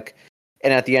public,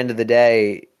 and at the end of the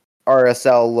day,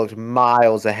 RSL looked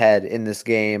miles ahead in this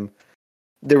game.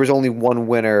 There was only one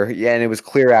winner, and it was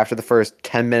clear after the first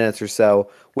 10 minutes or so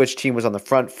which team was on the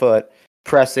front foot,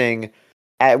 pressing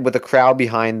with a crowd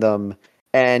behind them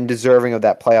and deserving of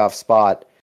that playoff spot.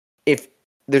 If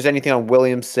there's anything on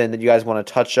Williamson that you guys want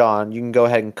to touch on, you can go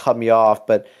ahead and cut me off.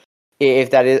 But if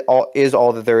that is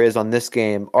all that there is on this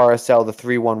game, RSL, the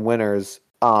 3-1 winners,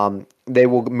 they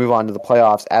will move on to the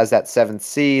playoffs as that 7th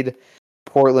seed.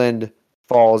 Portland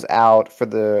falls out for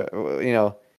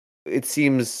it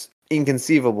seems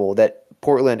inconceivable that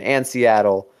Portland and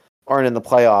Seattle aren't in the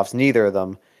playoffs, neither of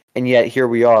them. And yet here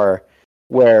we are,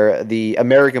 where the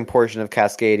American portion of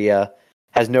Cascadia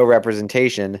has no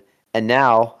representation. And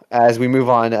now, as we move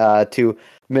on to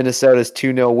Minnesota's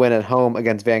 2-0 win at home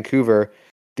against Vancouver,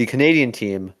 the Canadian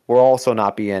team will also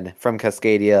not be in from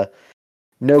Cascadia.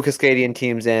 No Cascadian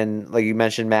teams in, like you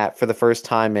mentioned, Matt, for the first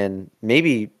time in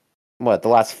maybe, the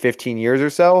last 15 years or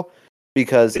so?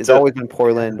 Because it's always been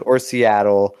Portland or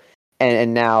Seattle,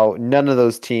 and now none of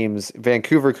those teams,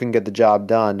 Vancouver couldn't get the job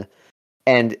done,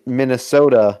 and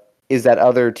Minnesota is that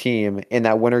other team in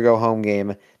that winner-go-home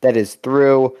game that is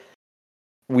through.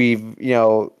 We've,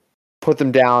 put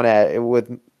them down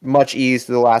with much ease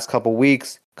through the last couple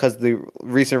weeks because the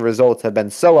recent results have been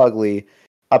so ugly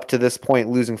up to this point,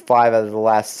 losing 5 out of the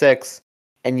last 6.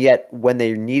 And yet, when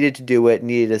they needed to do it,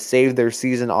 needed to save their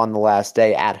season on the last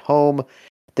day at home,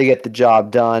 they get the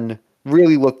job done.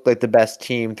 Really looked like the best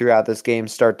team throughout this game,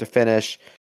 start to finish.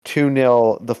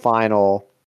 2-0 the final.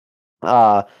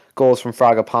 Goals from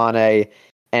Fragapane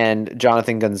and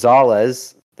Jonathan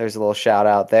Gonzalez. There's a little shout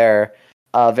out there.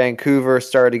 Vancouver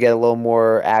started to get a little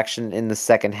more action in the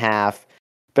second half,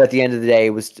 but at the end of the day,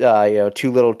 it was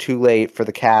too little, too late for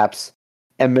the Caps,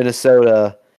 and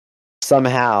Minnesota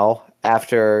somehow,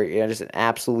 after just an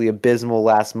absolutely abysmal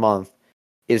last month,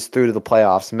 is through to the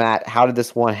playoffs. Matt, how did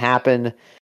this one happen?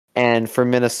 And for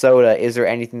Minnesota, is there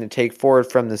anything to take forward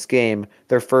from this game,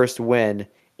 their first win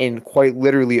in quite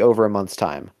literally over a month's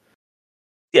time?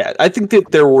 Yeah, I think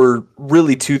that there were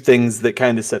really two things that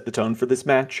kind of set the tone for this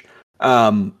match.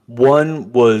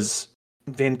 One was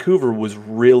Vancouver was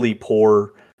really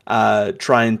poor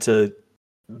trying to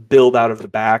build out of the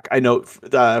back. I know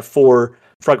for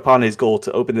Fragapane's goal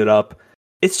to open it up,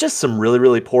 it's just some really,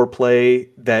 really poor play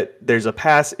that there's a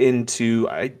pass into,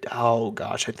 I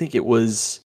think it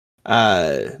was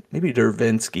maybe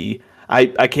Dervinsky.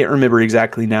 I can't remember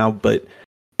exactly now, but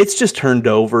it's just turned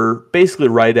over basically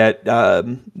right at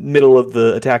middle of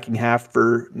the attacking half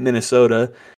for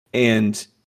Minnesota, and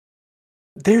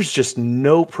there's just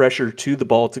no pressure to the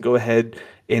ball to go ahead,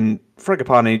 and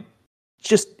Fragapane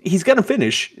he's gonna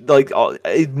finish. Like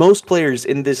most players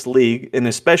in this league, and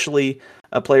especially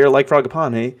a player like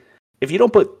Fragapane, if you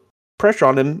don't put pressure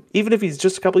on him, even if he's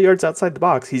just a couple yards outside the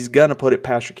box, he's gonna put it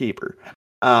past your keeper.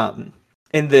 And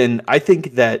then I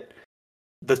think that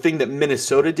the thing that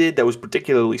Minnesota did that was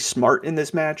particularly smart in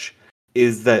this match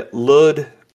is that Lod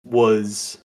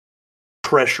was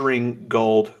pressuring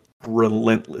Gold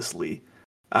relentlessly.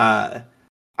 I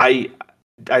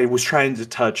was trying to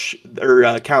touch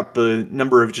or count the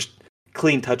number of just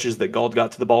clean touches that Gold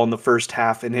got to the ball in the first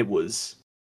half, and it was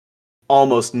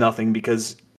almost nothing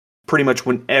because pretty much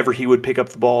whenever he would pick up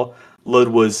the ball, Lod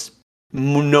was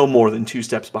no more than 2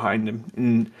 steps behind him.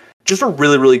 And just a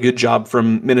really, really good job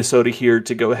from Minnesota here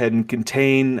to go ahead and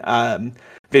contain.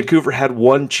 Vancouver had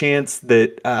one chance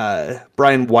that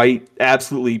Brian White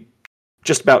absolutely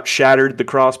just about shattered the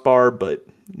crossbar, but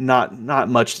not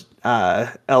much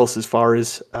else as far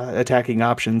as attacking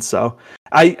options. So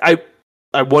I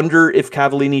wonder if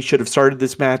Cavallini should have started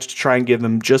this match to try and give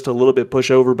them just a little bit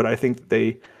pushover, but I think that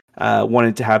they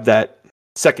wanted to have that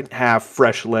second half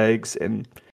fresh legs, and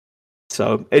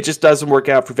so it just doesn't work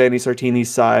out for Vanni Sartini's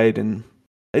side, and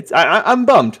I'm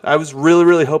bummed. I was really,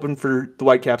 really hoping for the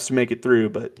Whitecaps to make it through,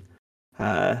 but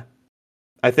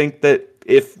I think that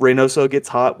if Reynoso gets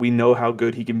hot, we know how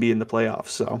good he can be in the playoffs,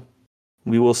 so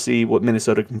we will see what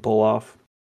Minnesota can pull off.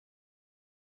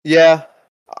 Yeah,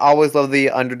 always love the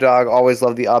underdog, always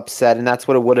love the upset, and that's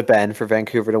what it would have been for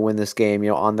Vancouver to win this game,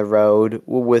 on the road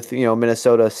with,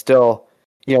 Minnesota still,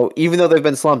 even though they've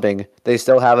been slumping, they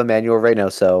still have Emmanuel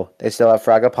Reynoso, they still have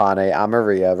Fragapane,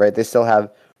 Amaria, right? They still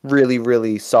have really,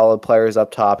 really solid players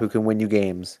up top who can win you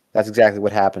games. That's exactly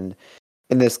what happened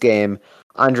in this game.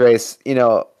 Andres, it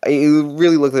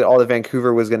really looked like all that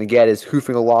Vancouver was going to get is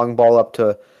hoofing a long ball up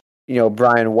to,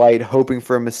 Brian White, hoping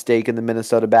for a mistake in the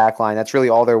Minnesota backline. That's really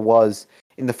all there was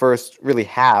in the first really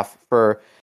half for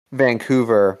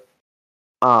Vancouver.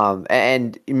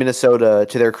 And Minnesota,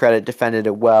 to their credit, defended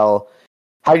it well.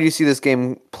 How do you see this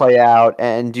game play out?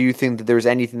 And do you think that there's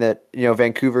anything that,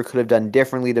 Vancouver could have done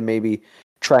differently to maybe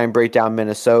try and break down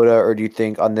Minnesota? Or do you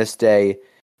think on this day,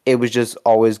 it was just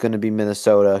always going to be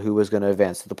Minnesota who was going to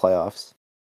advance to the playoffs?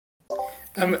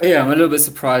 I'm a little bit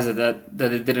surprised that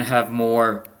it didn't have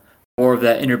more of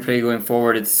that interplay going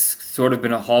forward. It's sort of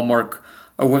been a hallmark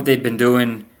of what they've been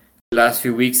doing the last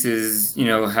few weeks is,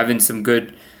 having some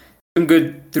good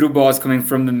through balls coming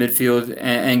from the midfield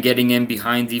and getting in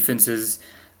behind defenses.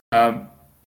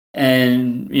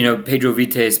 And Pedro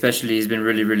Vite especially has been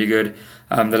really, really good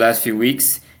the last few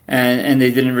weeks. And they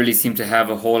didn't really seem to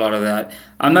have a whole lot of that.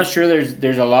 I'm not sure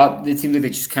there's a lot. It seems like they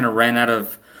just kind of ran out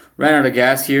of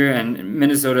gas here. And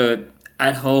Minnesota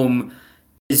at home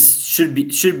should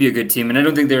be a good team, and I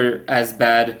don't think they're as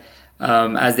bad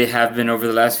as they have been over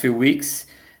the last few weeks.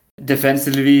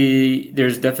 Defensively,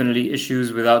 there's definitely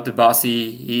issues without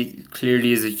Debasi. He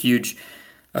clearly is a huge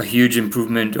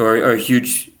improvement or a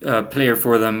huge player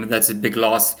for them. That's a big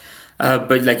loss.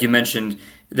 But like you mentioned,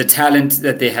 the talent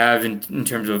that they have in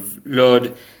terms of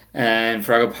Lod and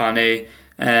Fragapane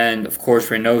and of course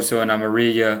Reynoso and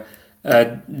Amarilla,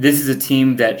 this is a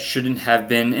team that shouldn't have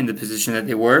been in the position that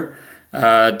they were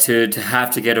to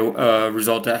have to get a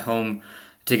result at home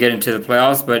to get into the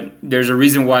playoffs. But there's a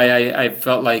reason why I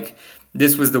felt like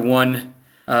this was the one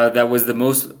that was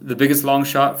the biggest long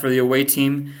shot for the away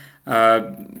team.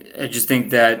 I just think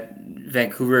that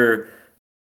Vancouver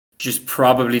just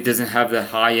probably doesn't have the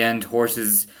high-end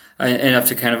horses enough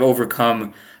to kind of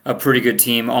overcome a pretty good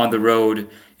team on the road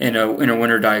in a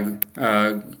winner die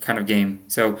kind of game.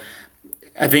 So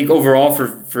I think overall for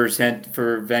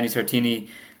Vanni Sartini,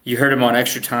 you heard him on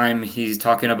Extra Time. He's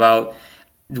talking about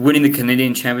winning the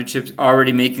Canadian Championships,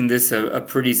 already making this a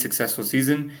pretty successful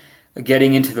season.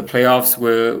 Getting into the playoffs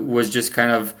was just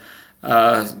kind of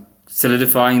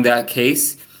solidifying that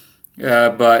case.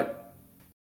 But,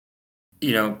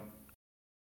 you know,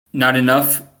 not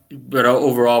enough, but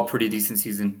overall pretty decent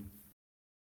season.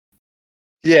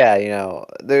 Yeah,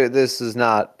 this is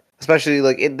not, especially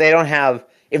like they don't have.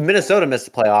 If Minnesota missed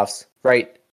the playoffs,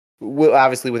 right?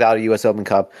 Obviously without a U.S. Open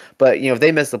Cup, but if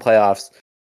they missed the playoffs,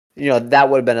 that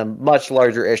would have been a much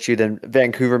larger issue than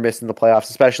Vancouver missing the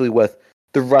playoffs, especially with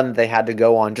the run that they had to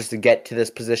go on just to get to this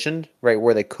position, right,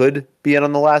 where they could be in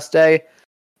on the last day.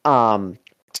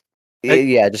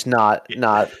 Just not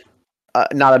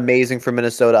amazing for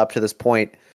Minnesota up to this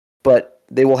point, but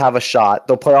they will have a shot.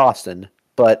 They'll play Austin,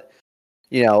 but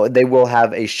they will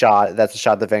have a shot. That's a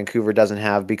shot that Vancouver doesn't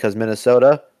have because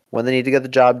Minnesota, when they need to get the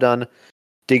job done,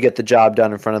 did get the job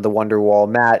done in front of the Wonder Wall.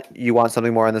 Matt, you want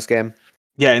something more in this game?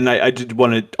 Yeah, and I did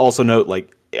want to also note,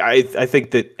 like, I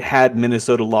think that had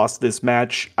Minnesota lost this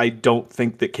match, I don't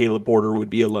think that Caleb Porter would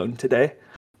be alone today.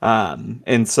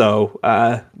 And so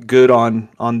good on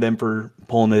them for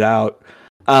pulling it out.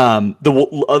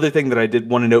 The other thing that I did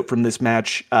want to note from this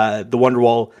match, the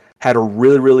Wonderwall had a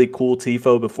really, really cool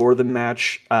tifo before the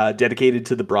match dedicated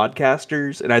to the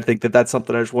broadcasters. And I think that that's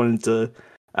something I just wanted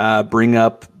to bring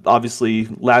up. Obviously,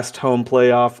 last home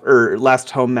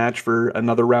match for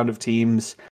another round of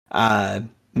teams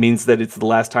means that it's the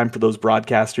last time for those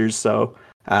broadcasters. So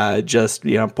just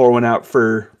pour one out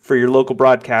for your local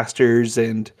broadcasters,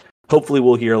 and hopefully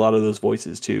we'll hear a lot of those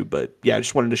voices too. But yeah, I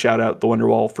just wanted to shout out the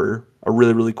Wonderwall for a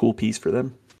really, really cool piece for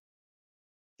them.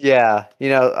 Yeah,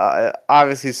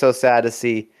 obviously so sad to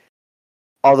see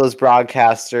all those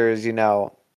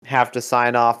broadcasters, have to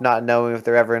sign off not knowing if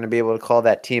they're ever going to be able to call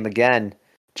that team again,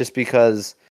 just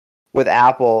because with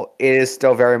Apple, it is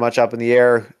still very much up in the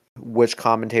air which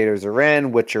commentators are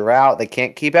in, which are out. They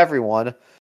can't keep everyone.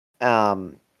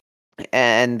 And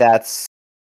that's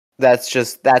the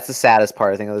saddest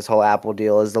part, I think, of this whole Apple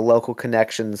deal is the local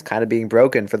connections kind of being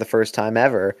broken for the first time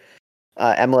ever.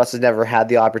 MLS has never had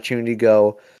the opportunity to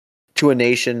go to a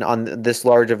nation on this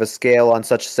large of a scale on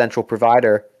such a central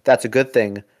provider. That's a good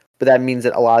thing, but that means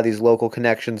that a lot of these local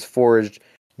connections forged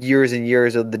years and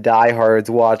years of the diehards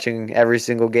watching every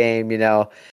single game,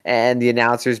 and the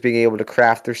announcers being able to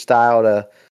craft their style to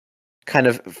kind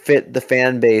of fit the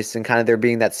fan base and kind of there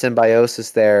being that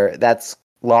symbiosis there. That's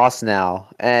lost now,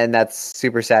 and that's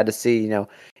super sad to see.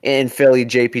 In Philly,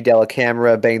 JP Della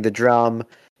Camera banged the drum.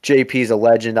 JP's a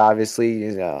legend,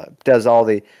 obviously. Does all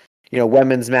the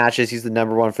women's matches. He's the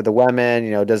number one for the women.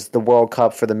 Does the World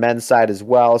Cup for the men's side as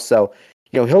well. So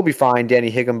he'll be fine. Danny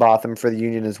Higginbotham for the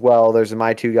Union as well. Those are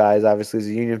my two guys, obviously, as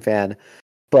a Union fan.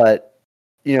 But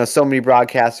so many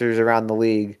broadcasters around the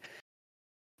league.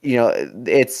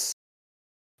 It's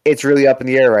really up in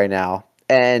the air right now.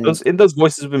 And those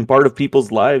voices have been part of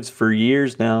people's lives for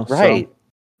years now. Right.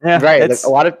 So, yeah. Right. Like a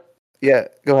lot of. Yeah.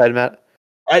 Go ahead, Matt.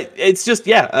 It's just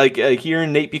like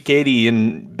hearing Nate Bukaty,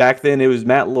 and back then it was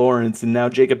Matt Lawrence, and now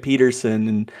Jacob Peterson,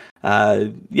 and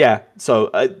So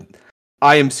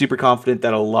I am super confident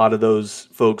that a lot of those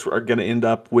folks are going to end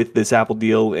up with this Apple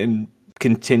deal and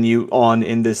continue on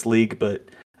in this league. But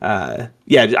I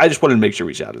just wanted to make sure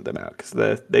we shouted them out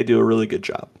because they do a really good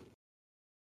job.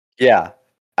 Yeah,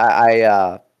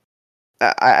 I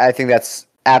think that's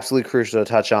absolutely crucial to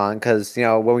touch on because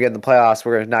when we get in the playoffs,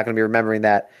 we're not going to be remembering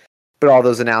that. But all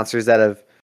those announcers that have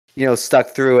stuck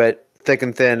through it thick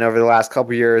and thin over the last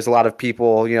couple of years, a lot of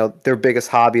people, their biggest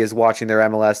hobby is watching their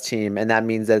MLS team, and that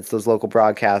means that it's those local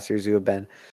broadcasters who have been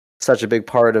such a big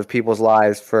part of people's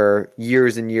lives for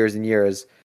years and years and years.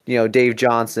 Dave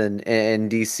Johnson in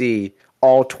DC,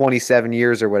 all 27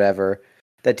 years or whatever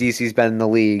that DC's been in the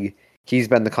league, he's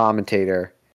been the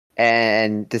commentator.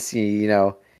 And to see,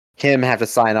 him have to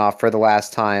sign off for the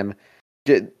last time,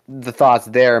 the thoughts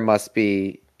there must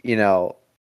be,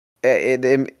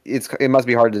 it must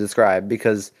be hard to describe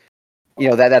because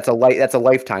that's a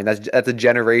lifetime, that's a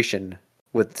generation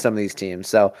with some of these teams.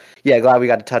 So yeah, glad we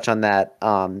got to touch on that.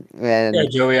 And yeah,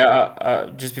 Joey,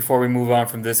 just before we move on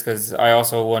from this, because I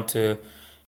also want to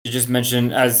just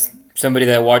mention, as somebody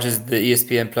that watches the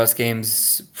ESPN Plus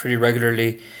games pretty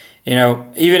regularly,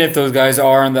 even if those guys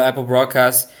are on the Apple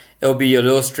broadcast, it'll be a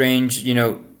little strange,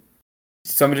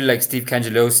 somebody like Steve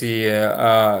Cangelosi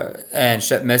and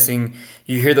Shep Messing,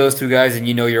 you hear those two guys and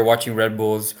you're watching Red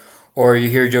Bulls, or you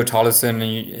hear Joe Tollison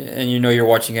and you're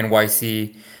watching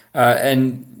NYC,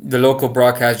 and the local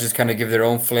broadcasts just kind of give their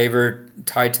own flavor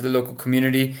tied to the local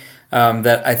community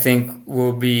that I think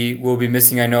will be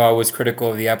missing. I know I was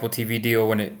critical of the Apple TV deal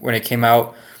when it came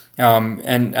out,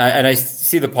 And I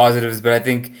see the positives, but I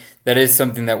think that is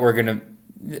something that we're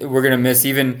gonna miss,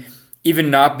 even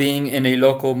not being in a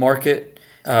local market,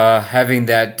 having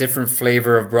that different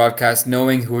flavor of broadcast,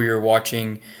 knowing who you're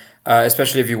watching,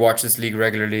 especially if you watch this league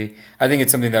regularly. I think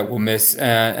it's something that we'll miss,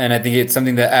 and I think it's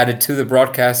something that added to the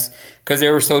broadcast because they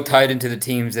were so tied into the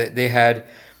teams that they had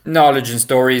knowledge and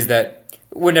stories that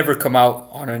would never come out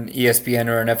on an ESPN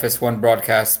or an FS1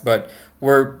 broadcast, but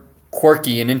were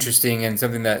quirky and interesting and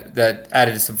something that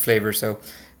added some flavor. So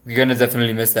we're gonna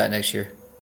definitely miss that next year.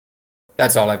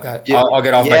 That's all I've got. Yeah, I'll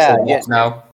get off my yeah, yeah, soapbox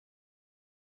now.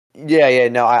 yeah.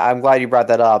 No, I'm glad you brought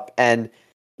that up. And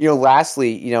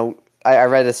lastly, I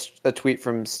read a tweet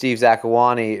from Steve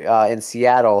Zakawani in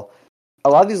Seattle. A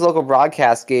lot of these local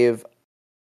broadcasts gave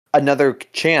another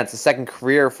chance, a second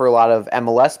career for a lot of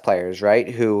MLS players, right?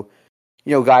 Who,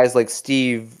 guys like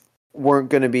Steve weren't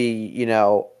going to be,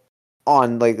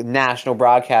 on like national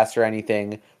broadcast or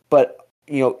anything, but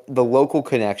the local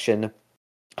connection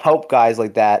helped guys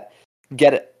like that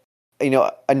get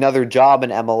another job in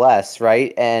MLS,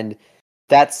 right? And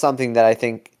that's something that I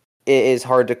think is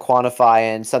hard to quantify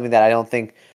and something that I don't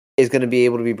think is going to be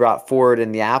able to be brought forward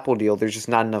in the Apple deal. There's just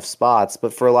not enough spots.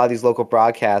 But for a lot of these local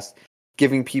broadcasts,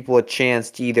 giving people a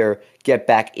chance to either get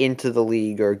back into the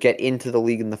league or get into the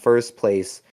league in the first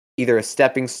place, either a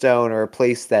stepping stone or a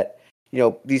place that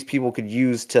these people could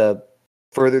use to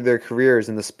further their careers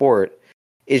in the sport,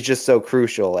 is just so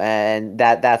crucial. And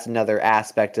that's another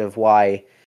aspect of why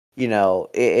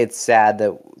it's sad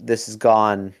that this is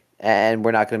gone and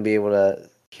we're not going to be able to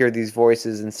hear these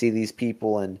voices and see these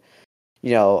people and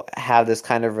have this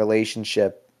kind of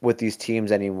relationship with these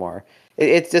teams anymore.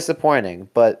 It's disappointing,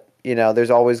 but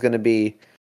there's always going to be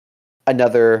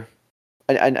another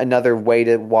another way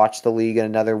to watch the league and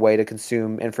another way to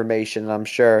consume information. And I'm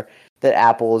sure that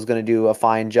Apple is going to do a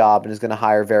fine job and is going to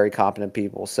hire very competent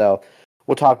people. So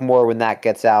we'll talk more when that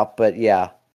gets out. But yeah,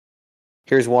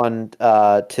 here's one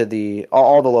to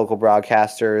all the local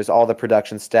broadcasters, all the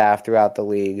production staff throughout the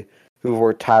league who've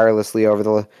worked tirelessly over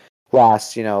the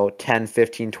last 10,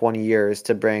 15, 20 years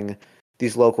to bring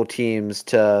these local teams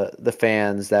to the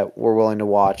fans that we're willing to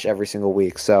watch every single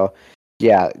week. So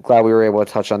yeah, glad we were able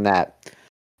to touch on that.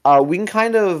 We can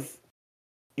kind of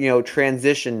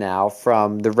transition now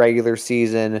from the regular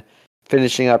season,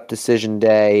 finishing up decision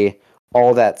day,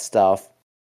 all that stuff.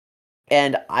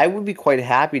 And I would be quite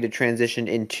happy to transition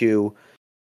into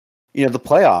the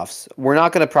playoffs. We're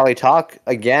not going to probably talk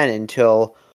again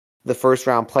until the first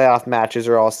round playoff matches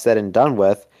are all said and done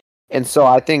with. And so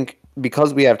I think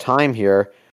because we have time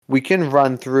here, we can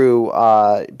run through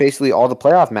basically all the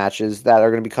playoff matches that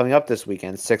are going to be coming up this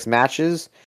weekend. 6 matches.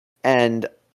 And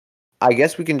I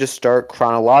guess we can just start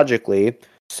chronologically.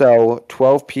 So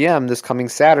 12 p.m. this coming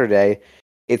Saturday,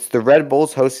 it's the Red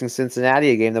Bulls hosting Cincinnati,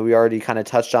 a game that we already kind of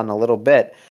touched on a little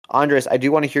bit. Andres, I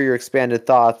do want to hear your expanded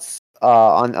thoughts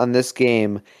on this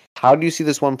game. How do you see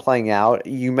this one playing out?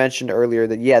 You mentioned earlier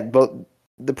that, both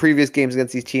the previous games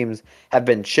against these teams have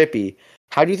been chippy.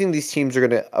 How do you think these teams are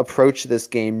going to approach this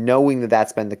game, knowing that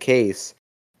that's been the case,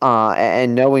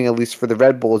 and knowing, at least for the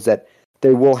Red Bulls, that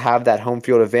they will have that home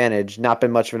field advantage? Not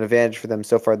been much of an advantage for them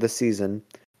so far this season,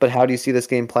 but how do you see this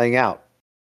game playing out?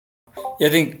 Yeah, I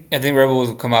think Red Bulls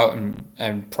will come out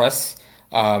and press,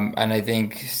 and I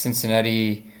think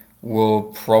Cincinnati will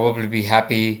probably be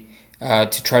happy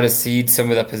to try to cede some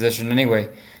of that position anyway.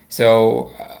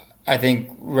 So I think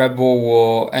Red Bull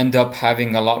will end up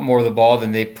having a lot more of the ball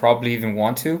than they probably even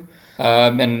want to,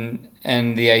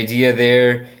 and the idea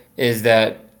there is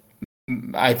that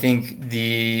I think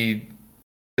the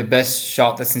best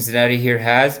shot that Cincinnati here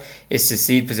has is to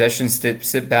cede possession,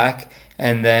 sit back,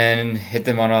 and then hit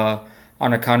them on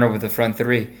a counter with the front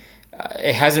three.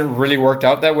 It hasn't really worked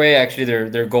out that way. Actually,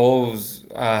 their goals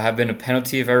have been a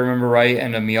penalty, if I remember right,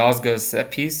 and a Miazga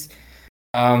set piece.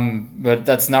 But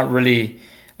that's not really,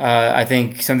 I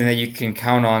think, something that you can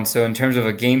count on. So in terms of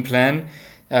a game plan,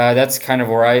 that's kind of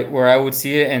where I would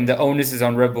see it, and the onus is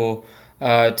on Red Bull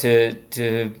to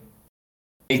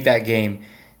take that game.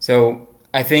 So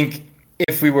I think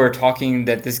if we were talking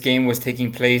that this game was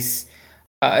taking place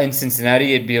in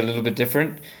Cincinnati, it'd be a little bit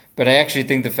different. But I actually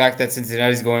think the fact that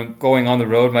Cincinnati's going on the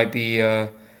road might be a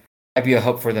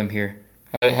help for them here.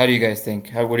 How do you guys think?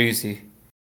 What do you see?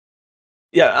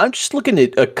 Yeah, I'm just looking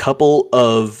at a couple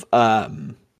of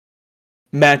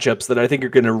matchups that I think are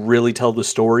going to really tell the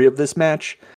story of this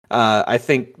match. I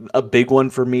think a big one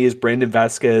for me is Brandon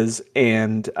Vasquez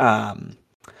and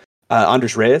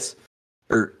Andres Reyes,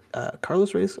 or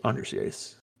Carlos Reyes, Andres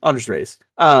Reyes, Andres Reyes.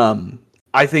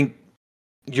 I think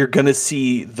you're going to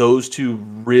see those two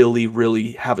really,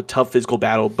 really have a tough physical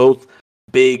battle. Both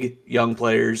big young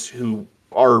players who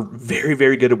are very,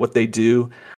 very good at what they do.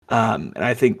 And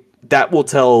I think that will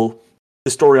tell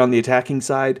the story on the attacking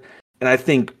side. And I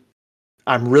think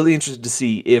I'm really interested to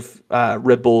see if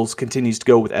Red Bulls continues to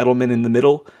go with Edelman in the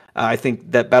middle. I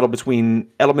think that battle between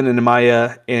Edelman and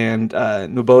Amaya and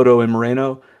Noboto and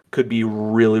Moreno could be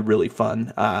really, really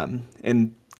fun.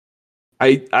 And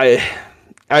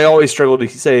I always struggle to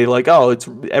say like, oh, it's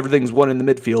everything's won in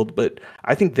the midfield, but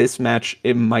I think this match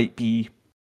it might be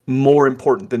more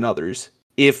important than others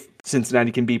if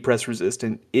Cincinnati can be press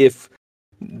resistant, if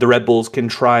the Red Bulls can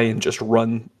try and just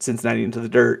run Cincinnati into the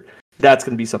dirt. That's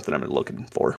going to be something I'm looking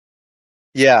for.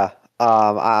 Yeah,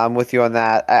 I'm with you on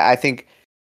that. I think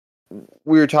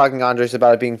we were talking, Andres,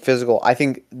 about it being physical. I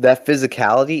think that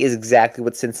physicality is exactly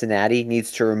what Cincinnati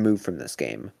needs to remove from this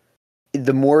game.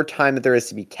 The more time that there is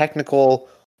to be technical,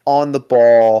 on the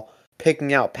ball,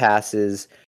 picking out passes,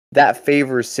 that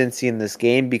favors Cincy in this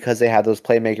game because they have those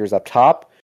playmakers up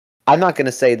top. I'm not going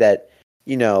to say that,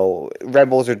 Red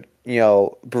Bulls are,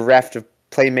 bereft of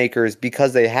playmakers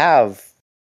because they have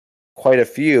quite a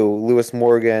few. Lewis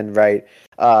Morgan, right?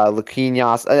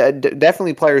 Luquinhas,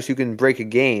 definitely players who can break a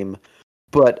game.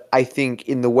 But I think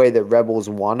in the way that Rebels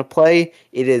want to play,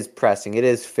 it is pressing, it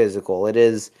is physical, it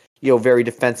is very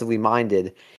defensively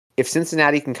minded. If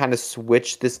Cincinnati can kind of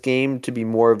switch this game to be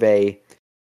more of a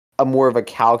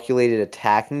calculated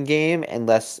attacking game and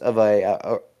less of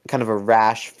a kind of a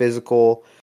rash physical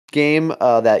game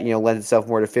that lends itself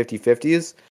more to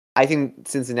 50-50s, I think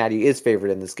Cincinnati is favored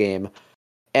in this game,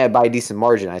 and by a decent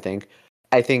margin. I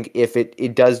think if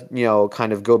it does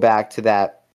kind of go back to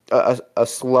that a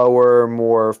slower,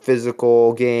 more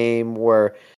physical game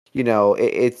where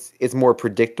it's more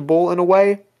predictable in a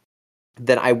way,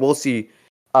 then I will see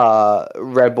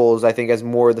Red Bulls, I think, as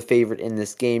more the favorite in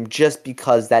this game, just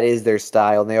because that is their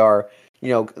style and they are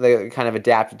they kind of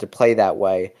adapted to play that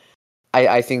way.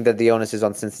 I think that the onus is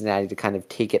on Cincinnati to kind of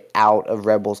take it out of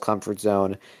Red Bulls' comfort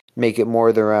zone, make it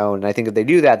more their own. And I think if they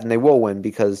do that, then they will win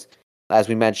because, as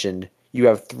we mentioned, you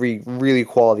have three really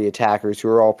quality attackers who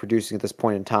are all producing at this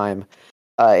point in time.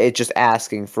 It's just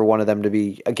asking for one of them to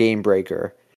be a game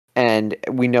breaker. And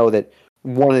we know that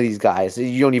one of these guys,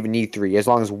 you don't even need three. As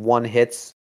long as one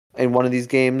hits in one of these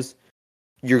games,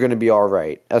 you're going to be all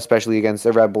right, especially against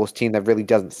a Red Bulls team that really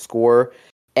doesn't score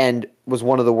and was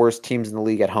one of the worst teams in the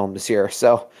league at home this year.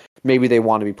 So maybe they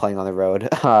want to be playing on the road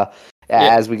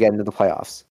as we get into the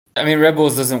playoffs. I mean, Red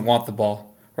Bulls doesn't want the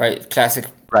ball, right? Classic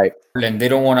Right. Portland. They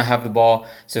don't want to have the ball.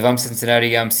 So if I'm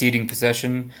Cincinnati, I'm ceding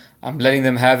possession. I'm letting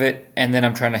them have it, and then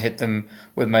I'm trying to hit them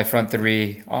with my front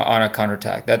three on a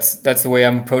counterattack. That's the way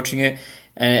I'm approaching it.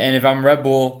 And if I'm Red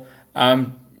Bull,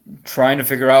 I'm trying to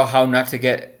figure out how not to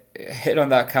get hit on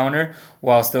that counter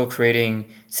while still creating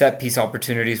set piece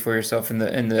opportunities for yourself in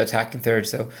the attacking third.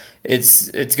 So it's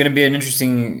going to be an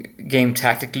interesting game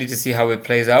tactically to see how it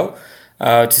plays out,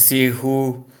 to see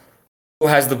who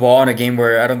has the ball in a game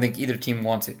where I don't think either team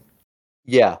wants it.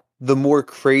 Yeah. The more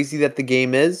crazy that the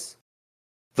game is,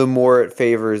 the more it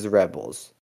favors the Red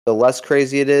Bulls. The less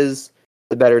crazy it is,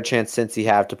 the better chance Cincy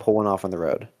have to pull one off on the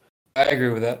road. I agree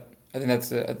with that. I think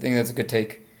that's a good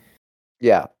take.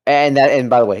 Yeah, and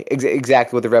by the way,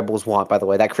 exactly what the Red Bulls want. By the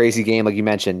way, that crazy game, like you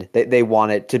mentioned, they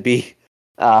want it to be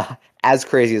as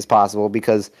crazy as possible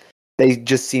because they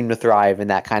just seem to thrive in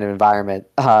that kind of environment.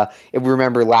 If we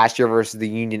remember last year versus the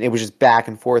Union, it was just back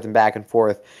and forth,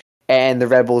 and the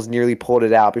Red Bulls nearly pulled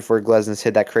it out before Glesnes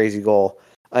hit that crazy goal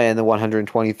in the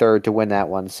 123rd to win that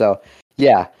one. So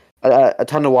yeah, a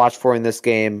ton to watch for in this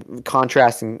game.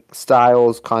 Contrasting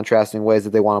styles, contrasting ways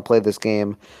that they want to play this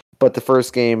game. But the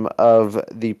first game of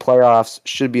the playoffs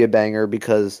should be a banger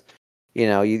because,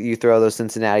 you throw those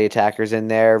Cincinnati attackers in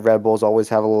there. Red Bulls always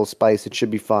have a little spice. It should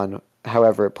be fun,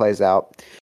 however it plays out.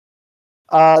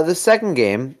 The second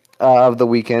game of the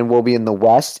weekend will be in the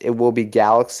West. It will be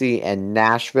Galaxy and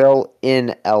Nashville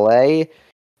in LA.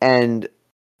 And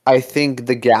I think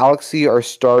the Galaxy are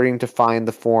starting to find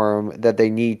the form that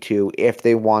they need to if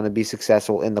they want to be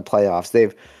successful in the playoffs.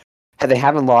 They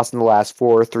haven't lost in the last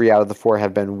four. 3 out of the 4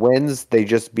 have been wins. They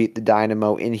just beat the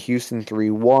Dynamo in Houston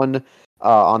 3-1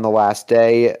 on the last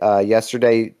day.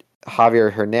 Yesterday,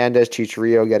 Javier Hernandez,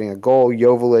 Chicharito getting a goal.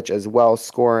 Joveljic as well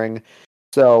scoring.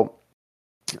 So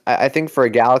I think for a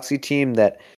Galaxy team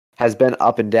that has been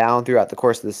up and down throughout the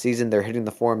course of the season, they're hitting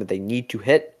the form that they need to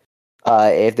hit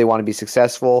if they want to be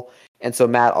successful. And so,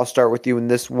 Matt, I'll start with you in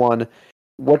this one.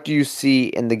 What do you see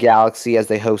in the Galaxy as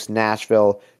they host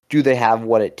Nashville? Do they have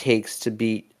what it takes to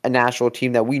beat a Nashville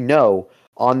team that we know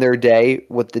on their day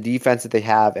with the defense that they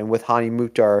have and with Hani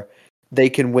Mukhtar, they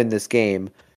can win this game?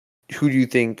 Who do you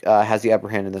think has the upper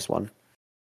hand in this one?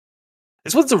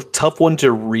 This one's a tough one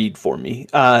to read for me.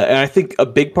 And I think a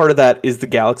big part of that is the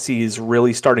Galaxy is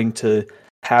really starting to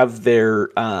have their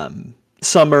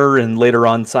summer and later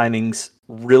on signings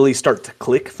really start to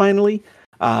click finally.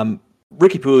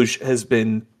 Ricky Puig has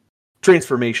been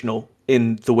transformational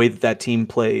in the way that team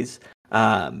plays.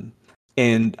 And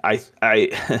I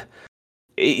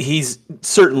he's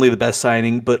certainly the best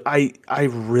signing, but I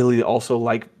really also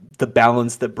like the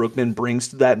balance that Brookman brings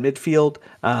to that midfield.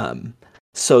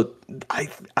 So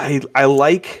I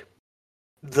like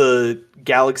the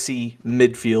Galaxy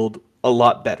midfield a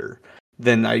lot better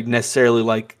than I necessarily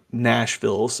like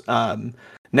Nashville's.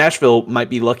 Nashville might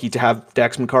be lucky to have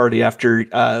Dax McCarty after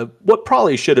what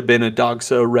probably should have been a dog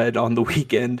so red on the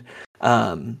weekend.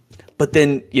 But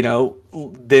then,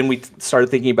 then we started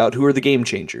thinking about who are the game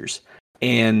changers.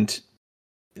 And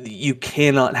you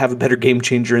cannot have a better game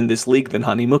changer in this league than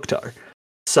Hani Mukhtar.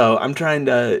 So I'm trying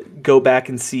to go back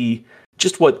and see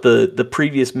just what the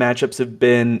previous matchups have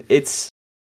been. It's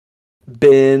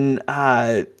been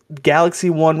Galaxy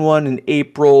 1-1 in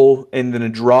April and then a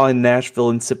draw in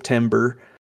Nashville in September.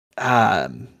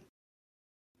 I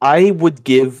would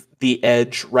give the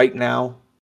edge right now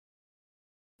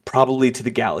probably to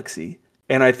the Galaxy.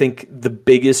 And I think the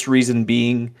biggest reason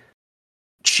being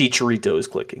Chicharito is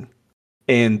clicking.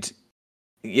 And,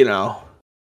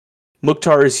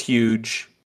 Mukhtar is huge.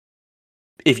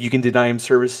 If you can deny him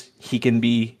service, he can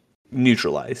be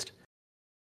neutralized.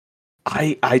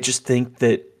 I just think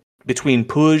that between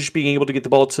Puig being able to get the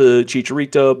ball to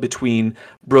Chicharito, between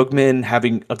Brugman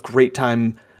having a great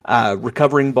time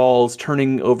recovering balls,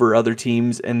 turning over other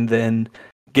teams, and then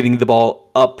getting the ball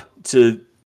up to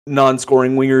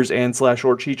non-scoring wingers and /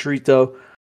 or Chicharito,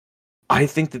 I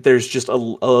think that there's just a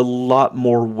lot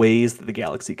more ways that the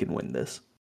Galaxy can win this.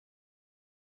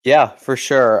 Yeah, for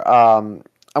sure.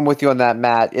 I'm with you on that,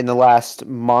 Matt. In the last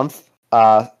month,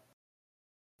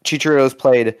 Chicharito's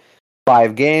played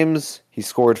 5 games. He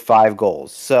scored 5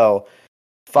 goals. So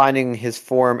finding his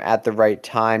form at the right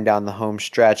time down the home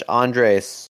stretch.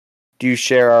 Andres, do you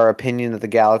share our opinion that the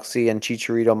Galaxy and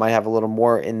Chicharito might have a little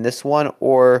more in this one,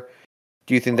 or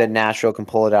do you think that Nashville can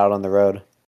pull it out on the road?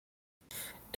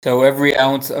 So every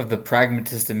ounce of the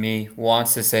pragmatist in me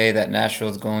wants to say that Nashville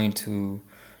is going to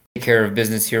take care of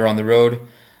business here on the road,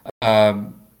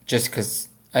 just because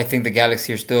I think the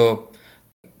Galaxy are still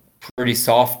a pretty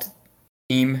soft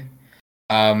team.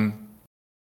 I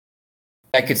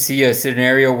could see a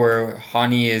scenario where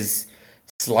Hani is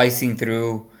slicing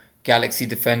through Galaxy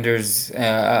defenders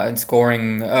and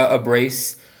scoring a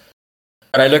brace.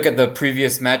 But I look at the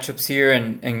previous matchups here,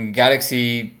 and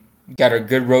Galaxy got a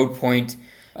good road point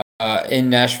in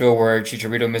Nashville where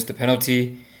Chicharito missed a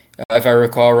penalty, if I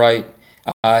recall right.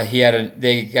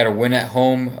 They got a win at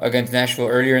home against Nashville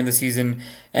earlier in the season,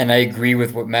 and I agree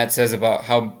with what Matt says about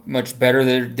how much better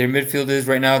their midfield is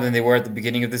right now than they were at the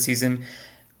beginning of the season,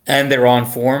 and they're on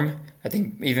form. I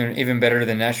think even better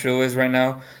than Nashville is right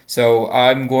now. So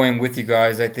I'm going with you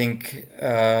guys. I think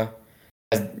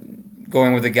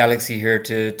going with the Galaxy here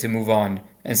to move on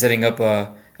and setting up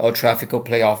a El Tráfico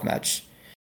playoff match.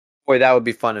 Boy, that would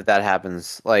be fun if that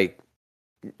happens. Like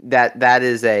that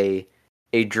is a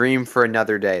dream for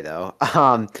another day, though.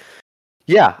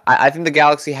 Yeah, I think the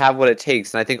Galaxy have what it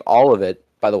takes, and I think all of it,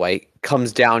 by the way,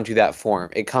 comes down to that form.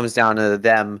 It comes down to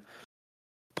them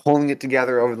pulling it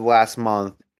together over the last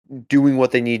month, doing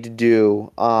what they need to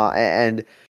do, and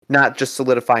not just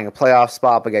solidifying a playoff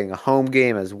spot, but getting a home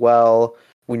game as well.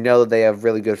 We know that they have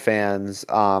really good fans,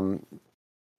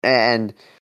 and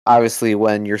obviously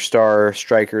when your star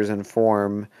striker's in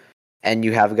form and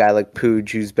you have a guy like Puig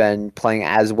who's been playing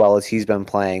as well as he's been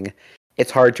playing,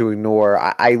 it's hard to ignore.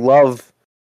 I love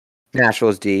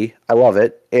Nashville's D. I love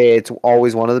it. It's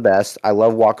always one of the best. I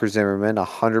love Walker Zimmerman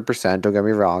 100%. Don't get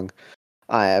me wrong.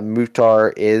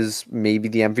 Mukhtar is maybe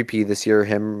the MVP this year.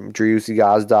 Him, Driussi,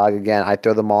 Gazdag, again, I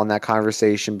throw them all in that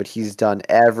conversation, but he's done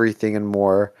everything and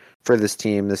more for this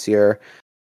team this year.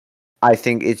 I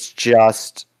think it's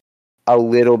just a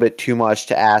little bit too much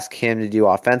to ask him to do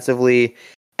offensively,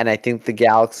 and I think the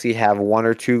Galaxy have 1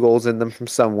 or 2 goals in them from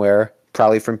somewhere,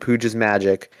 probably from Puig's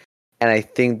magic, and I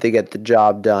think they get the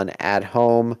job done at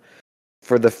home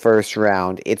for the first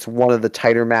round. It's one of the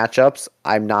tighter matchups.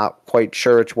 I'm not quite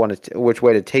sure which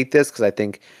way to take this, because I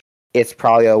think it's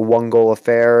probably a 1-goal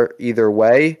affair either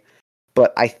way,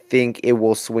 but I think it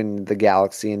will swing the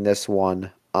Galaxy in this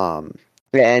one.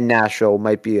 And Nashville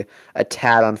might be a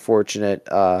tad unfortunate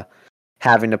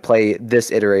having to play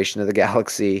this iteration of the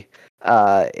Galaxy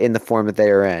in the form that they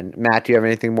are in. Matt, do you have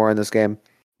anything more in this game?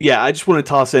 Yeah, I just want to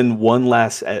toss in one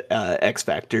last X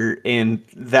factor, and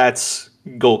that's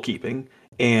goalkeeping.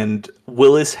 And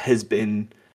Willis has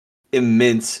been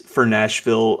immense for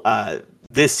Nashville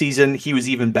this season. He was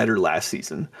even better last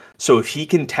season. So if he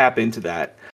can tap into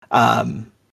that,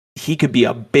 he could be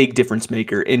a big difference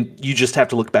maker. And you just have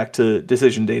to look back to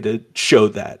Decision Day to show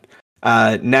that.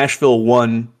 Nashville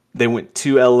won. They went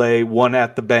to LA, won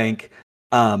at the bank.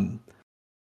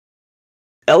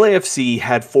 LAFC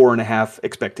had 4.5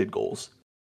 expected goals.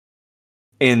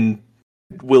 And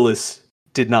Willis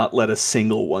did not let a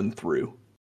single one through.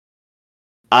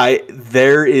 If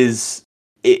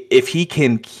he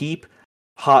can keep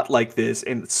hot like this,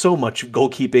 and so much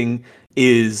goalkeeping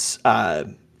is,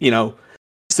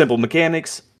 simple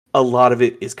mechanics. A lot of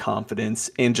it is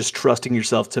confidence and just trusting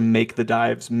yourself to make the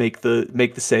dives, make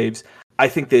the saves. I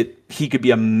think that he could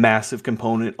be a massive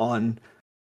component on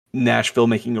Nashville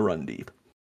making a run deep.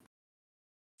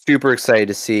 Super excited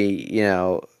to see,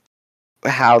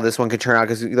 how this one could turn out,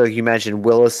 because like you mentioned,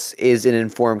 Willis is an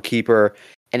informed keeper,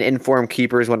 and informed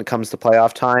keepers, when it comes to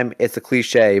playoff time, it's a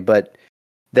cliche, but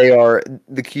they are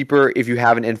the keeper. If you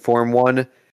have an informed one,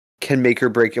 can make or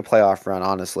break your playoff run,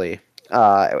 honestly.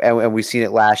 And we've seen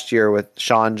it last year with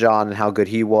Sean John and how good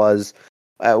he was.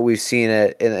 We've seen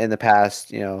it in the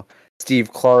past.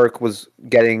 Steve Clark was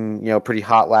getting pretty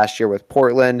hot last year with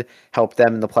Portland, helped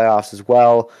them in the playoffs as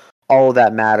well. All of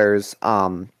that matters.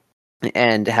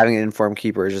 And having an informed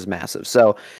keeper is just massive.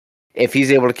 So if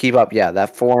he's able to keep up,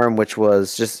 that form, which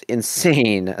was just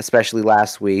insane, especially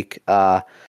last week,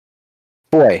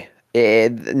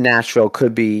 Nashville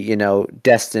could be,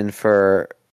 destined for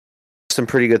some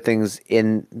pretty good things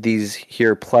in these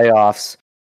here playoffs,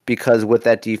 because with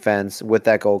that defense, with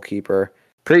that goalkeeper,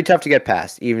 pretty tough to get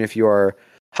past, even if you're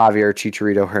Javier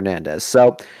Chicharito Hernandez.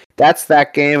 So that's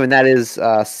that game, and that is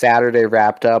Saturday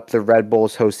wrapped up. The Red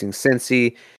Bulls hosting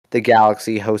Cincy, the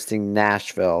Galaxy hosting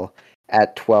Nashville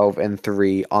at 12 and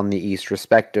 3 on the East,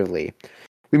 respectively.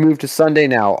 We move to Sunday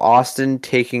now. Austin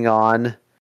taking on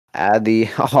they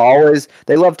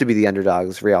love to be the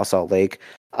underdogs, Real Salt Lake.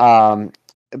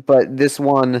 But this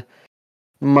one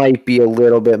might be a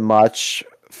little bit much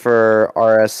for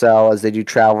RSL as they do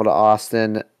travel to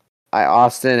Austin.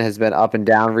 Austin has been up and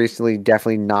down recently.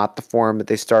 Definitely not the form that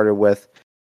they started with.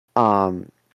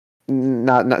 Definitely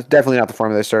not the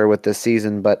form that they started with this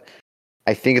season. But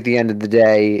I think at the end of the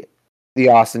day, the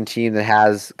Austin team that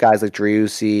has guys like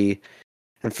Driussi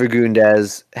and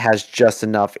Fagundes has just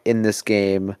enough in this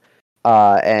game,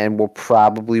 and will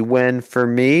probably win. For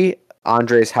me,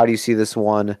 Andres, how do you see this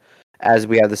one as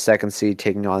we have the second seed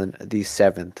taking on the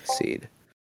seventh seed?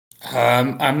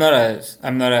 I'm not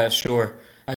as sure.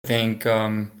 I think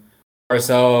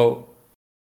RSL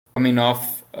coming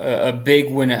off a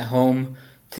big win at home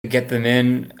to get them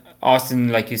in. Austin,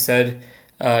 like you said,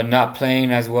 not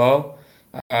playing as well.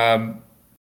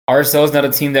 RSL is not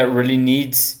a team that really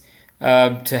needs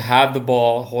to have the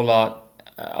ball a whole lot,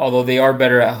 although they are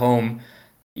better at home.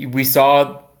 We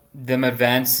saw them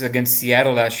advance against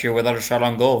Seattle last year without a shot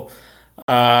on goal.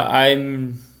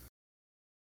 I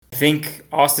think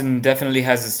Austin definitely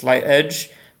has a slight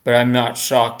edge, but I'm not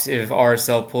shocked if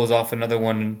RSL pulls off another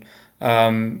one.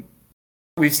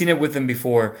 We've seen it with them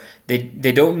before.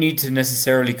 They don't need to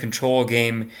necessarily control a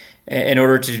game in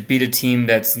order to beat a team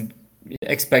that's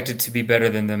expected to be better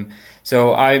than them.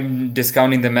 So I'm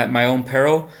discounting them at my own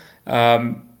peril.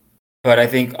 But I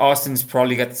think Austin's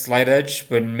probably got the slight edge,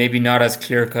 but maybe not as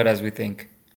clear cut as we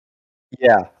think.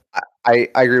 Yeah, I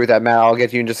agree with that, Matt. I'll get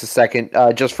to you in just a second.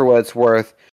 Just for what it's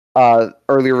worth,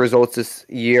 earlier results this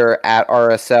year at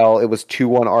RSL, it was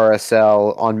 2-1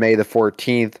 RSL on May the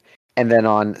 14th. And then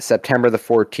on September the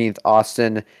 14th,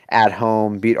 Austin at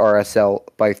home beat RSL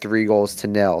by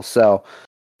 3-0. So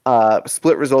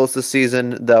split results this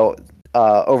season, though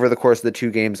over the course of the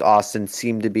two games, Austin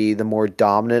seemed to be the more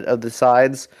dominant of the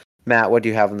sides. Matt, what do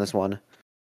you have in this one?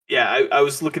 Yeah, I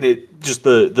was looking at just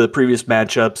the previous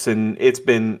matchups, and it's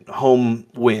been home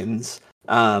wins.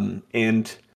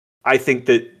 And I think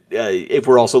that if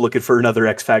we're also looking for another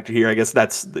X factor here, I guess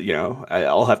that's,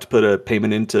 I'll have to put a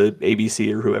payment into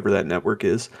ABC or whoever that network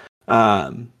is.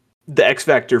 The X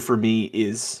factor for me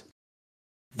is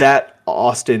that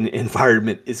Austin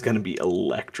environment is going to be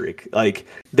electric. Like,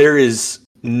 there is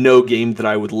no game that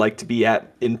I would like to be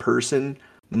at in person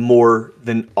more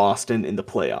than Austin in the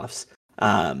playoffs.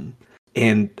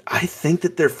 And I think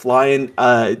that they're flying.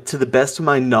 To the best of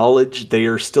my knowledge, they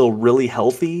are still really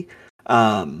healthy.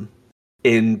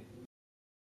 And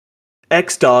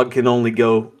X-Dog can only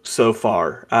go so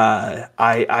far.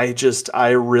 I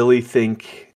really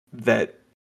think that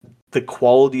the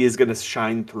quality is going to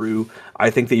shine through. I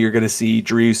think that you're going to see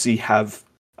Driussi have,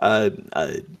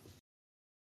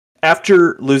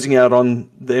 after losing out on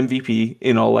the MVP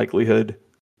in all likelihood,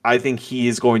 I think he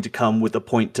is going to come with a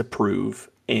point to prove,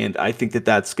 and I think that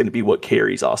that's going to be what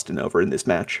carries Austin over in this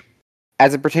match.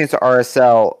 As it pertains to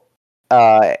RSL,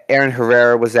 Aaron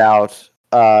Herrera was out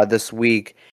this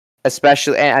week,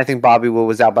 especially, and I think Bobby Wood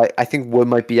was out, but I think Wood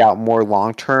might be out more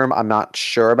long term. I'm not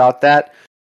sure about that.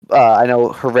 I know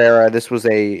Herrera. This was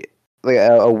a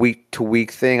week to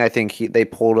week thing. I think they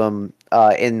pulled him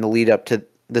in the lead up to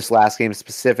this last game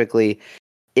specifically.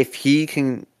 If he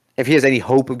has any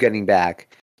hope of getting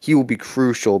back, he will be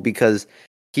crucial because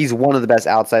he's one of the best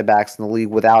outside backs in the league.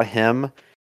 Without him,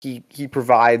 he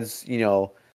provides,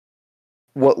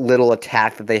 what little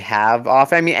attack that they have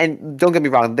off. I mean, and don't get me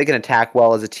wrong, they can attack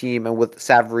well as a team, and with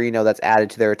Savarino, that's added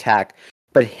to their attack.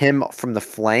 But him from the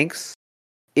flanks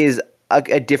is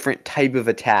a different type of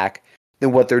attack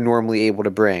than what they're normally able to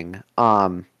bring.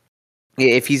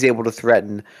 If he's able to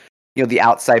threaten, the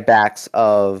outside backs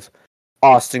of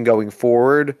Austin going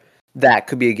forward, that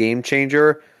could be a game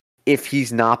changer. If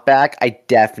he's not back, I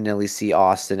definitely see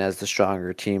Austin as the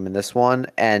stronger team in this one,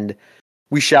 and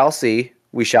we shall see.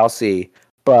 We shall see.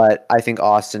 But I think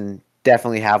Austin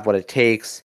definitely have what it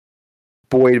takes.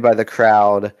 Buoyed by the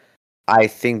crowd, I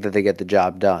think that they get the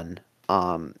job done.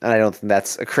 And I don't think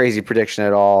that's a crazy prediction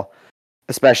at all,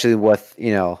 especially with,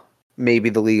 maybe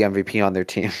the league MVP on their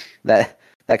team. That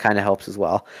kind of helps as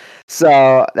well.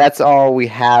 So that's all we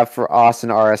have for Austin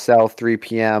RSL, 3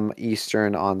 p.m.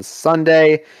 Eastern on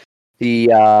Sunday.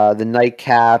 The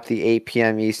nightcap, the 8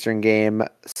 p.m. Eastern game,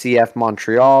 CF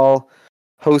Montreal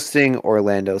hosting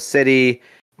Orlando City.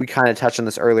 We kind of touched on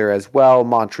this earlier as well.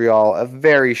 Montreal, a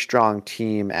very strong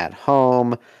team at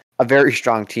home, a very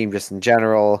strong team just in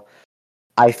general.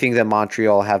 I think that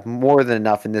Montreal have more than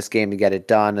enough in this game to get it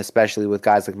done, especially with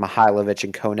guys like Mihailovic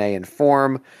and Kone in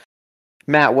form.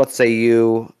 Matt, what say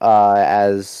you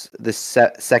as the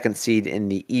second seed in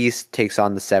the East takes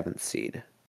on the 7th seed?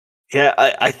 Yeah,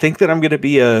 I think that I'm going to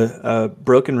be a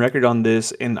broken record on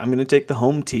this, and I'm going to take the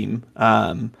home team.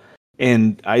 And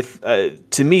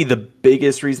to me, the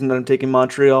biggest reason that I'm taking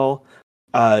Montreal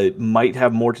might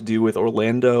have more to do with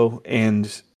Orlando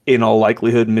and, in all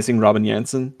likelihood, missing Robin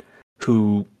Janssen,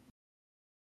 who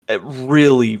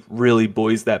really, really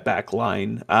buoys that back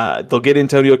line. They'll get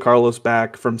Antonio Carlos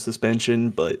back from suspension,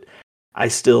 but I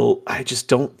just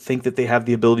don't think that they have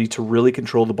the ability to really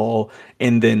control the ball.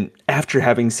 And then after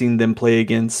having seen them play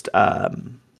against the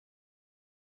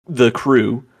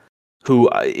Crew, who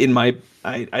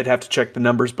I'd have to check the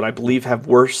numbers, but I believe have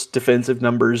worse defensive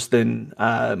numbers than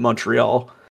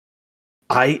Montreal.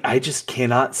 I just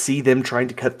cannot see them trying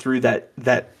to cut through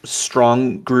that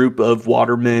strong group of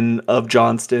Waterman, of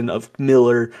Johnston, of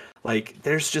Miller. Like,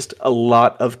 there's just a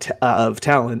lot of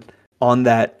talent on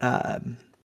that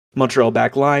Montreal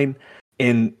back line,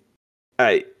 and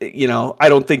I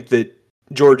don't think that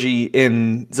Georgie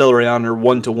and Zelarayan are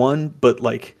 1-to-1, but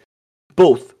like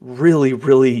both really,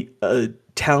 really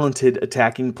talented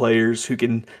attacking players who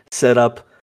can set up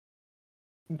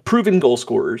proven goal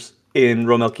scorers in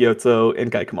Romel Kyoto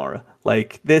and Guy Kamara.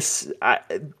 Like this,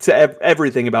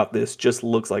 everything about this just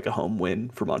looks like a home win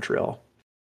for Montreal.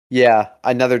 Yeah,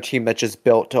 another team that just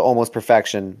built to almost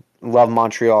perfection. Love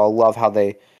Montreal. Love how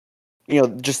they,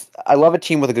 I love a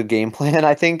team with a good game plan,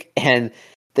 I think. And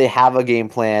they have a game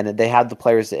plan. They have the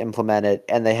players to implement it.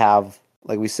 And they have,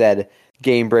 like we said,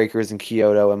 game breakers in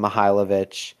Kyoto and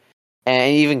Mihailovic.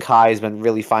 And even Kai's been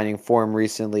really finding form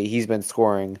recently. He's been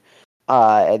scoring.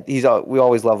 We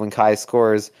always love when Kai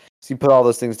scores. So you put all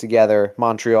those things together.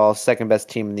 Montreal, second best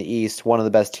team in the East, one of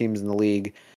the best teams in the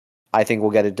league. I think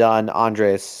we'll get it done.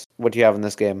 Andres, what do you have in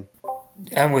this game?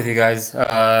 I'm with you guys.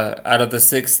 Out of the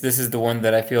 6, this is the one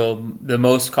that I feel the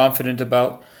most confident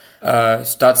about.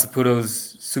 Stade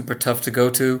Saputo's super tough to go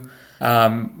to.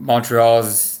 Montreal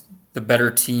is the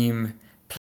better team,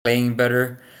 playing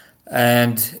better.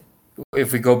 And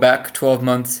if we go back 12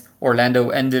 months, Orlando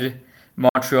ended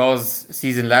Montreal's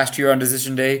season last year on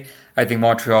Decision Day. I think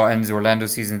Montreal ends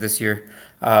Orlando's season this year,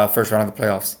 first round of the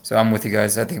playoffs. So I'm with you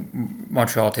guys. I think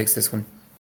Montreal takes this one.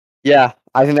 Yeah,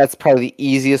 I think that's probably the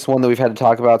easiest one that we've had to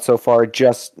talk about so far.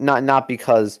 Just not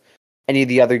because any of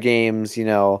the other games,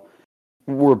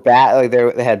 were bad. Like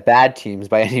they had bad teams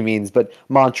by any means, but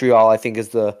Montreal, I think,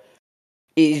 is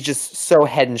just so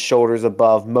head and shoulders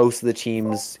above most of the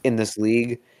teams in this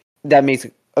league. That makes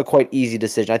it a quite easy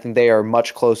decision. I think they are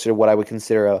much closer to what I would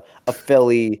consider a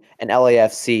Philly, an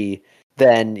LAFC,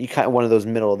 than one of those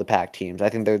middle of the pack teams. I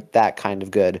think they're that kind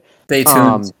of good. Stay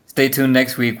tuned. Stay tuned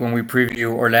next week when we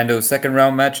preview Orlando's second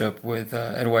round matchup with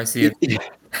NYC.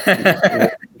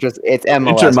 It's MLS.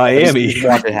 Inter Miami.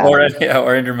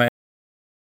 Or Inter Miami.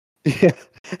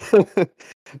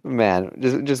 Man,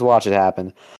 just watch it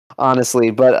happen,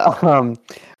 honestly. But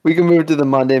We can move to the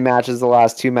Monday matches, the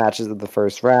last two matches of the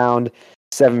first round.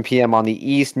 7 p.m. on the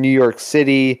East, New York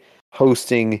City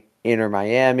hosting Inter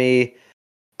Miami.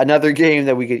 Another game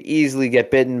that we could easily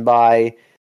get bitten by.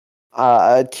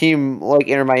 A team like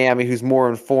Inter Miami who's more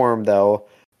informed, though.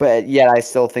 But yet I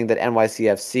still think that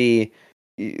NYCFC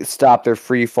stopped their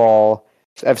free fall,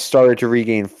 have started to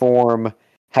regain form,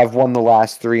 have won the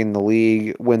last three in the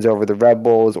league, wins over the Red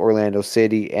Bulls, Orlando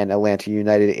City, and Atlanta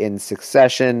United in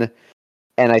succession.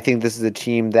 And I think this is a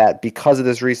team that, because of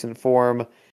this recent form,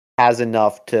 has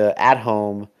enough to, at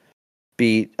home,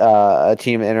 beat a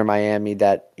team Inter Miami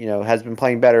that has been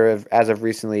playing better as of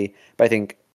recently. But I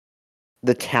think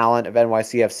the talent of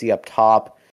NYCFC up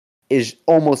top is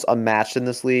almost unmatched in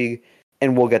this league,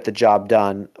 and will get the job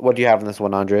done. What do you have in this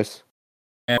one, Andres?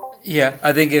 Yeah,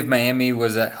 I think if Miami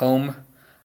was at home,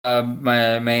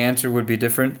 my answer would be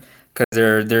different because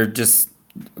they're just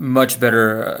much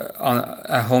better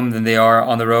at home than they are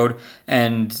on the road,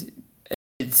 and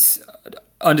it's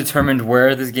undetermined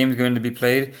where this game is going to be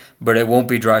played, but it won't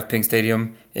be Drive Pink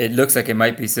Stadium. It looks like it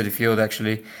might be Citi Field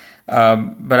actually,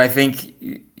 but I think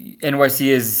NYC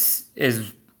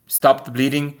is stopped the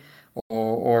bleeding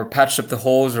or patched up the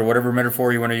holes or whatever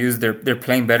metaphor you want to use. They're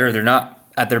playing better. They're not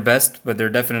at their best, but they're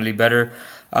definitely better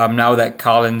now that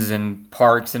Collins and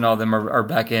Parks and all them are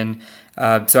back in.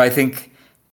 So I think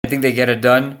they get it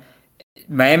done.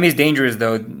 Miami's dangerous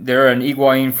though. They're an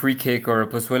Higuain free kick or a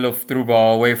Pozuelo through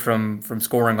ball away from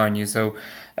scoring on you. So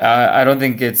I don't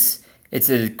think it's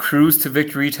a cruise to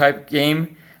victory type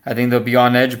game. I think they'll be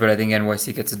on edge, but I think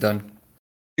NYC gets it done.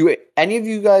 Do any of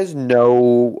you guys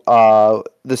know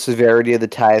the severity of the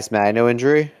Tyus Magno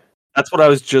injury? That's what I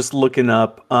was just looking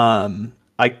up.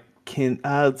 I can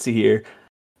let's see here.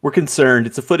 We're concerned.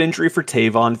 It's a foot injury for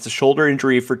Tavon. It's a shoulder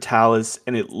injury for Tallis,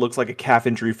 and it looks like a calf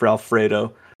injury for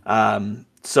Alfredo.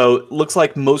 So it looks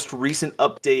like most recent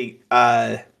update.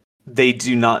 They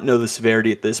do not know the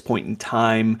severity at this point in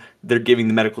time. They're giving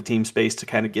the medical team space to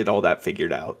kind of get all that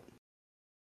figured out.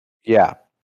 Yeah.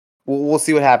 We'll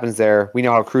see what happens there. We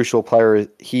know how crucial a player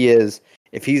he is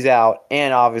if he's out,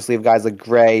 and obviously if guys like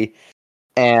Gray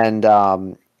and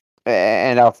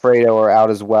Alfredo are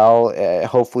out as well.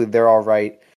 Hopefully they're all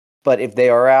right. But if they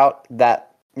are out,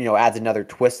 that adds another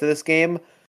twist to this game.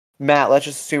 Matt, let's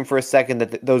just assume for a second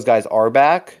that those guys are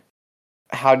back.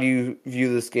 How do you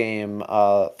view this game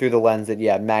through the lens that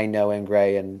Magno and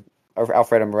Gray and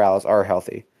Alfredo Morales are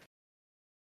healthy?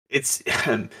 It's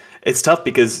it's tough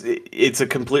because it's a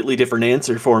completely different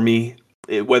answer for me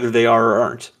whether they are or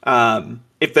aren't.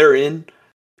 If they're in,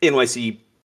 NYC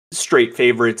straight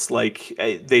favorites, like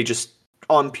they just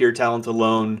on pure talent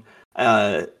alone,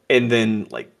 and then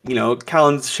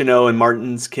Collins, Chanot, and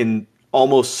Martins can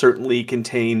almost certainly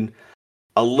contain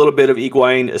a little bit of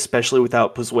Higuain, especially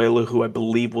without Pozuelo, who I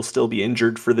believe will still be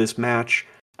injured for this match.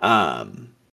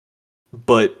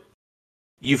 But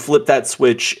you flip that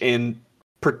switch, and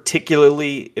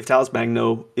particularly if Talles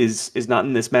Magno is not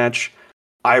in this match,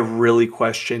 I really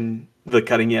question the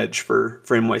cutting edge for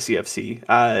NYCFC.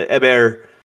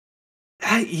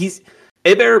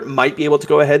 Eber might be able to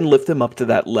go ahead and lift them up to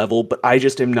that level, but I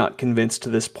just am not convinced to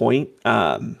this point.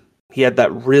 He had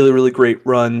that really, really great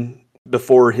run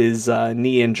before his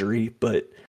knee injury, but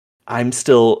I'm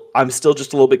still just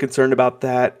a little bit concerned about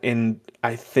that, and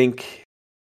I think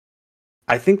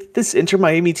this Inter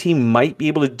Miami team might be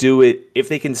able to do it if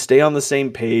they can stay on the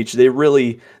same page. They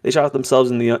shot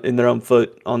themselves in their own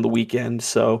foot on the weekend,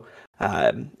 so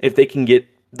if they can get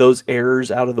those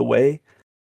errors out of the way,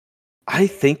 I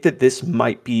think that this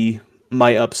might be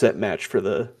my upset match for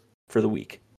the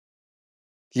week.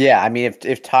 Yeah, I mean,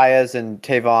 if Tyas and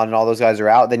Tavon and all those guys are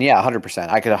out, then 100%.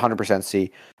 I could 100%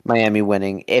 see Miami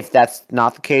winning. If that's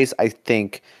not the case, I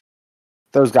think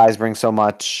those guys bring so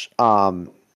much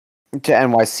to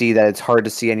NYC that it's hard to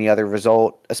see any other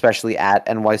result, especially at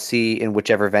NYC in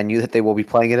whichever venue that they will be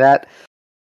playing it at.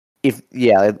 I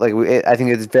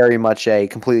think it's very much a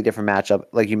completely different matchup,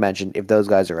 like you mentioned, if those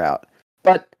guys are out.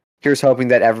 But here's hoping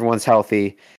that everyone's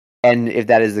healthy. And if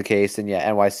that is the case, then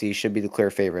NYC should be the clear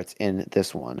favorites in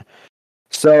this one.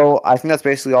 So I think that's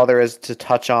basically all there is to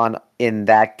touch on in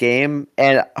that game,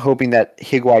 and hoping that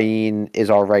Higuain is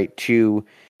all right too,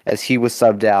 as he was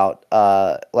subbed out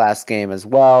last game as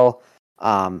well.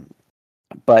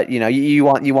 But you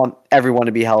want everyone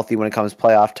to be healthy when it comes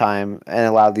playoff time, and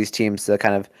allow these teams to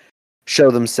kind of show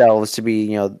themselves to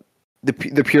be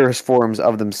the purest forms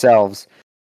of themselves.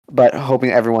 But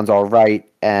hoping everyone's all right,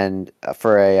 and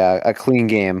for a clean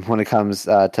game when it comes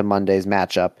to Monday's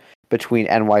matchup between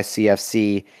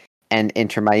NYCFC and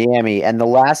Inter Miami. And the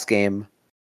last game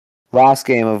last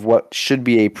game of what should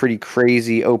be a pretty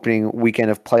crazy opening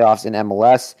weekend of playoffs in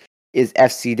MLS is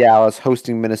FC Dallas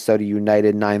hosting Minnesota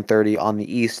United 9:30 on the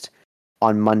East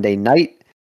on Monday night.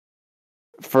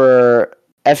 For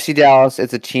FC Dallas,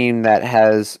 it's a team that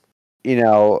has,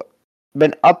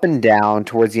 been up and down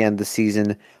towards the end of the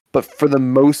season, but for the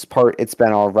most part, it's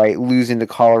been all right. Losing to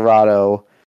Colorado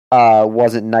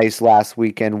wasn't nice last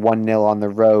weekend, 1-0 on the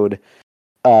road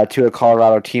to a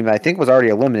Colorado team that I think was already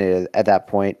eliminated at that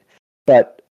point.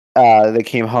 But they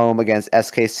came home against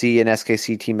SKC, an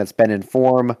SKC team that's been in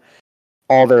form.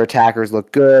 All their attackers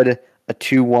look good. A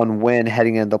 2-1 win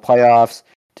heading into the playoffs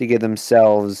to give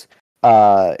themselves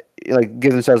the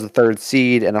third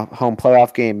seed, and a home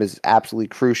playoff game is absolutely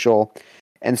crucial.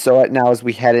 And so now as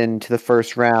we head into the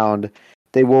first round,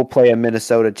 they will play a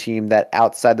Minnesota team that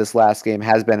outside this last game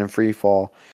has been in free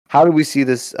fall. How do we see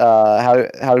this? How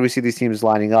do we see these teams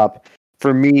lining up?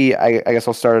 For me, I guess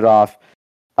I'll start it off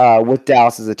with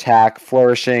Dallas's attack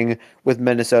flourishing, with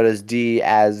Minnesota's D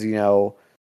as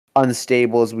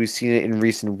unstable as we've seen it in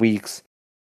recent weeks.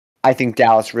 I think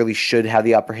Dallas really should have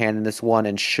the upper hand in this one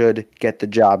and should get the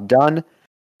job done.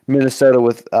 Minnesota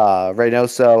with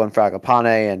Reynoso and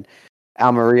Fragapane and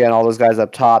Almeria and all those guys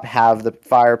up top have the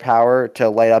firepower to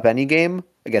light up any game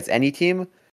against any team.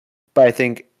 But I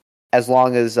think as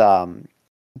long as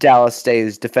Dallas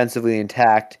stays defensively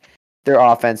intact, their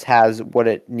offense has what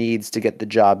it needs to get the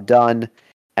job done.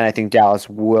 And I think Dallas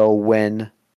will win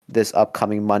this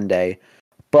upcoming Monday.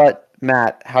 But,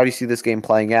 Matt, how do you see this game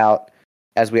playing out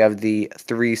as we have the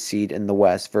 3 seed in the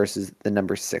West versus the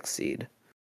number 6 seed?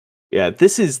 Yeah,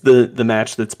 this is the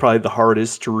match that's probably the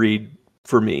hardest to read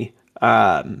for me.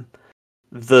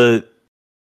 The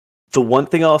one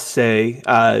thing I'll say,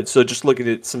 so just looking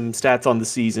at some stats on the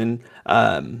season,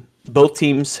 both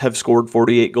teams have scored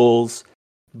 48 goals,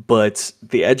 but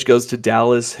the edge goes to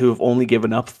Dallas, who have only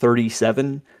given up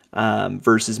 37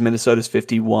 versus Minnesota's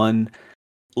 51.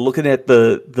 Looking at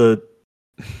the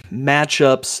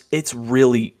matchups, it's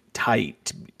really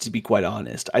tight, to be quite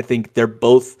honest. I think they're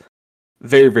both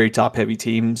very, very top-heavy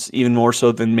teams, even more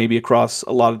so than maybe across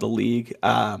a lot of the league.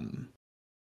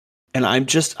 And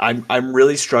I'm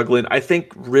really struggling. I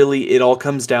think really it all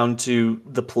comes down to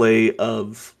the play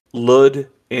of Lud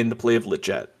and the play of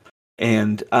Lichet.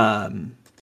 And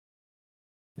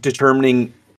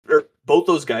determining both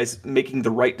those guys making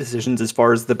the right decisions as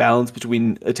far as the balance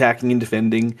between attacking and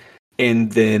defending,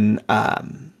 and then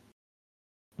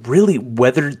really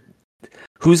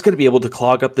who's going to be able to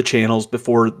clog up the channels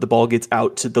before the ball gets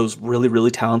out to those really,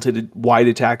 really talented wide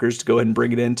attackers to go ahead and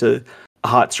bring it into a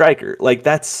hot striker. Like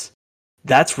that's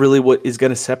really what is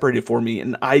going to separate it for me.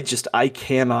 And I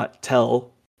cannot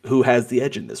tell who has the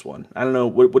edge in this one. I don't know.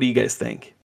 What do you guys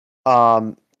think?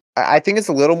 I think it's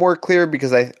a little more clear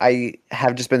because I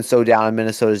have just been so down on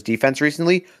Minnesota's defense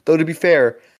recently. Though to be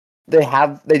fair, they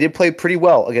did play pretty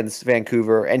well against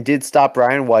Vancouver and did stop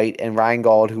Ryan White and Ryan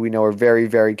Gauld, who we know are very,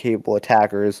 very capable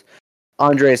attackers.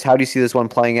 Andres, how do you see this one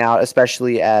playing out,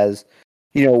 especially as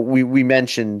we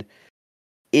mentioned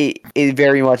it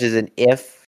very much is an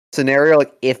if scenario.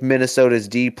 Like if Minnesota's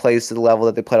D plays to the level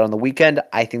that they played on the weekend,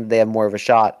 I think they have more of a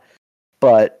shot.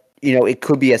 But it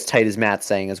could be as tight as Matt's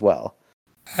saying as well.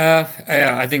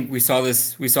 I think we saw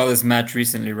this match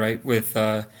recently, right? With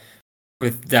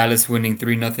Dallas winning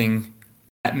 3-0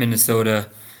 at Minnesota.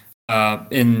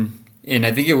 In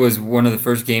I think it was one of the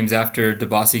first games after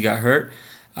DeBossi got hurt.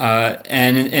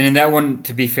 And in that one,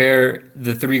 to be fair,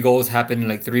 the 3 goals happened in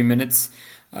like 3 minutes.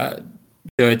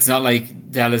 So it's not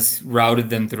like Dallas routed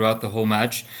them throughout the whole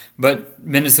match, but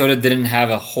Minnesota didn't have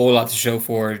a whole lot to show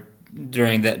for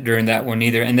during that one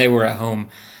either, and they were at home.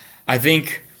 I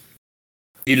think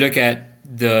you look at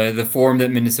the form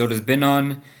that Minnesota's been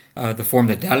on, the form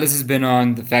that Dallas has been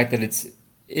on, the fact that it's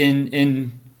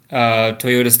in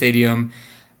Toyota Stadium,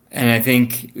 and I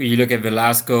think you look at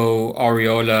Velasco,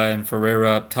 Areola, and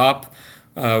Ferreira up top,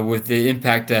 with the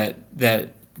impact that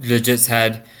Legit's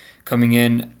had coming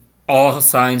in. All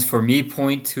signs for me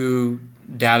point to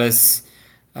Dallas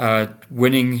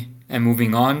winning and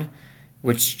moving on,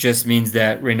 which just means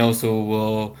that Reynoso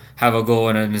will have a goal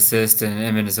and an assist, and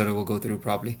Minnesota will go through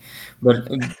probably. But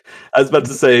I was about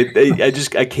to say,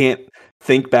 I can't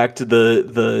think back to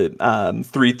the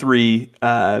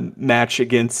 3-3 match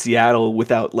against Seattle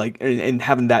without and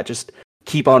having that just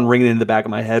keep on ringing in the back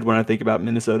of my head when I think about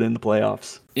Minnesota in the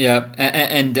playoffs. Yeah,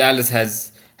 and Dallas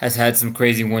has had some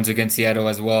crazy ones against Seattle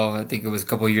as well. I think it was a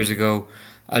couple of years ago,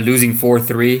 losing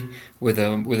 4-3 with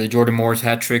a Jordan Morris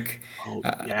hat trick. Oh,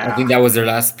 yeah. I think that was their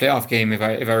last playoff game, if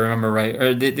I remember right,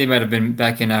 or they might have been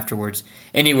back in afterwards.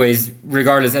 Anyways,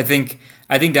 regardless, I think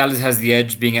Dallas has the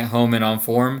edge being at home and on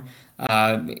form.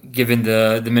 given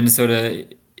the Minnesota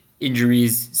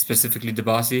injuries, specifically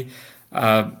DeBosse.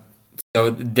 Uh,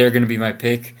 so they're going to be my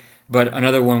pick. But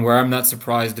another one where I'm not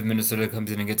surprised if Minnesota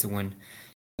comes in and gets a win.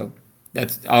 So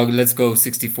let's go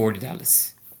 64 to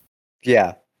Dallas.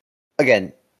 Yeah.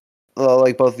 Again,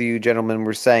 like both of you gentlemen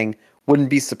were saying, wouldn't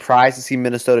be surprised to see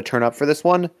Minnesota turn up for this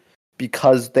one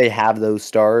because they have those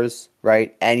stars,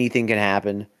 right? Anything can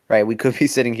happen, right? We could be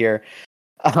sitting here,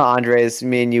 Andres,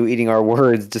 me and you eating our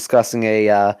words, discussing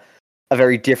a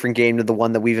very different game to the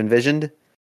one that we've envisioned.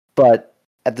 But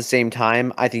at the same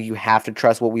time, I think you have to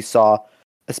trust what we saw,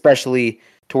 especially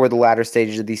toward the latter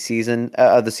stages of the season.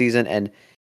 And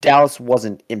Dallas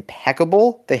wasn't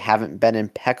impeccable. They haven't been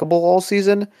impeccable all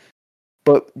season,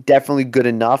 but definitely good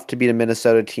enough to beat a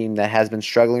Minnesota team that has been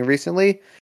struggling recently.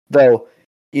 Though,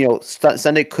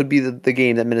 Sunday could be the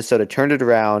game that Minnesota turned it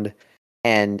around.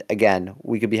 And again,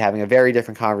 we could be having a very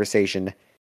different conversation.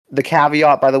 The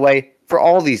caveat, by the way, for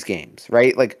all these games,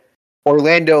 right? Like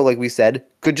Orlando, like we said,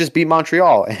 could just beat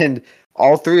Montreal, and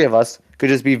all three of us could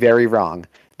just be very wrong.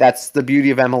 That's the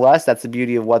beauty of MLS. That's the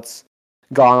beauty of what's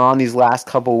gone on these last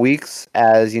couple weeks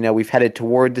as, we've headed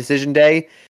toward Decision Day.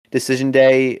 Decision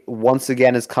Day once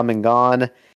again is come and gone,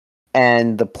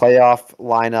 and the playoff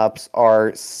lineups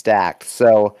are stacked.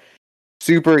 So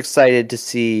super excited to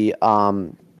see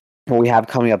what we have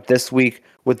coming up this week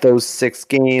with those 6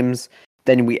 games.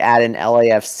 Then we add in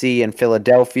LAFC and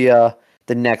Philadelphia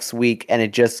the next week, and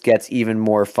it just gets even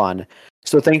more fun.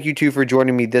 So thank you two for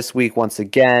joining me this week once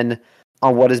again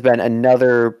on what has been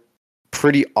another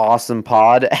pretty awesome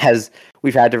pod, as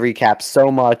we've had to recap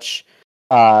so much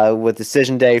with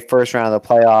Decision Day, first round of the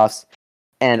playoffs,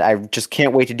 and I just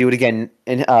can't wait to do it again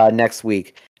next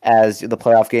week, as the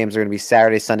playoff games are going to be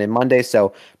Saturday, Sunday, Monday,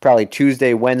 so probably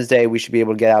Tuesday, Wednesday, we should be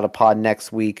able to get out a pod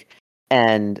next week,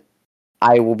 and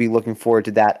I will be looking forward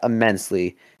to that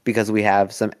immensely because we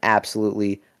have some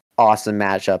absolutely awesome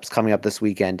matchups coming up this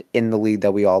weekend in the league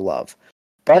that we all love.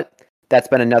 But that's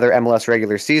been another MLS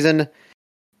regular season,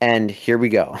 and here we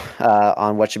go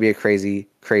on what should be a crazy,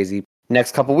 crazy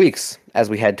next couple weeks as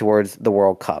we head towards the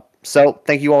World Cup. So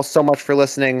thank you all so much for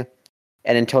listening,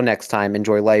 and until next time,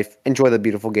 enjoy life, enjoy the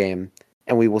beautiful game,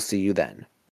 and we will see you then.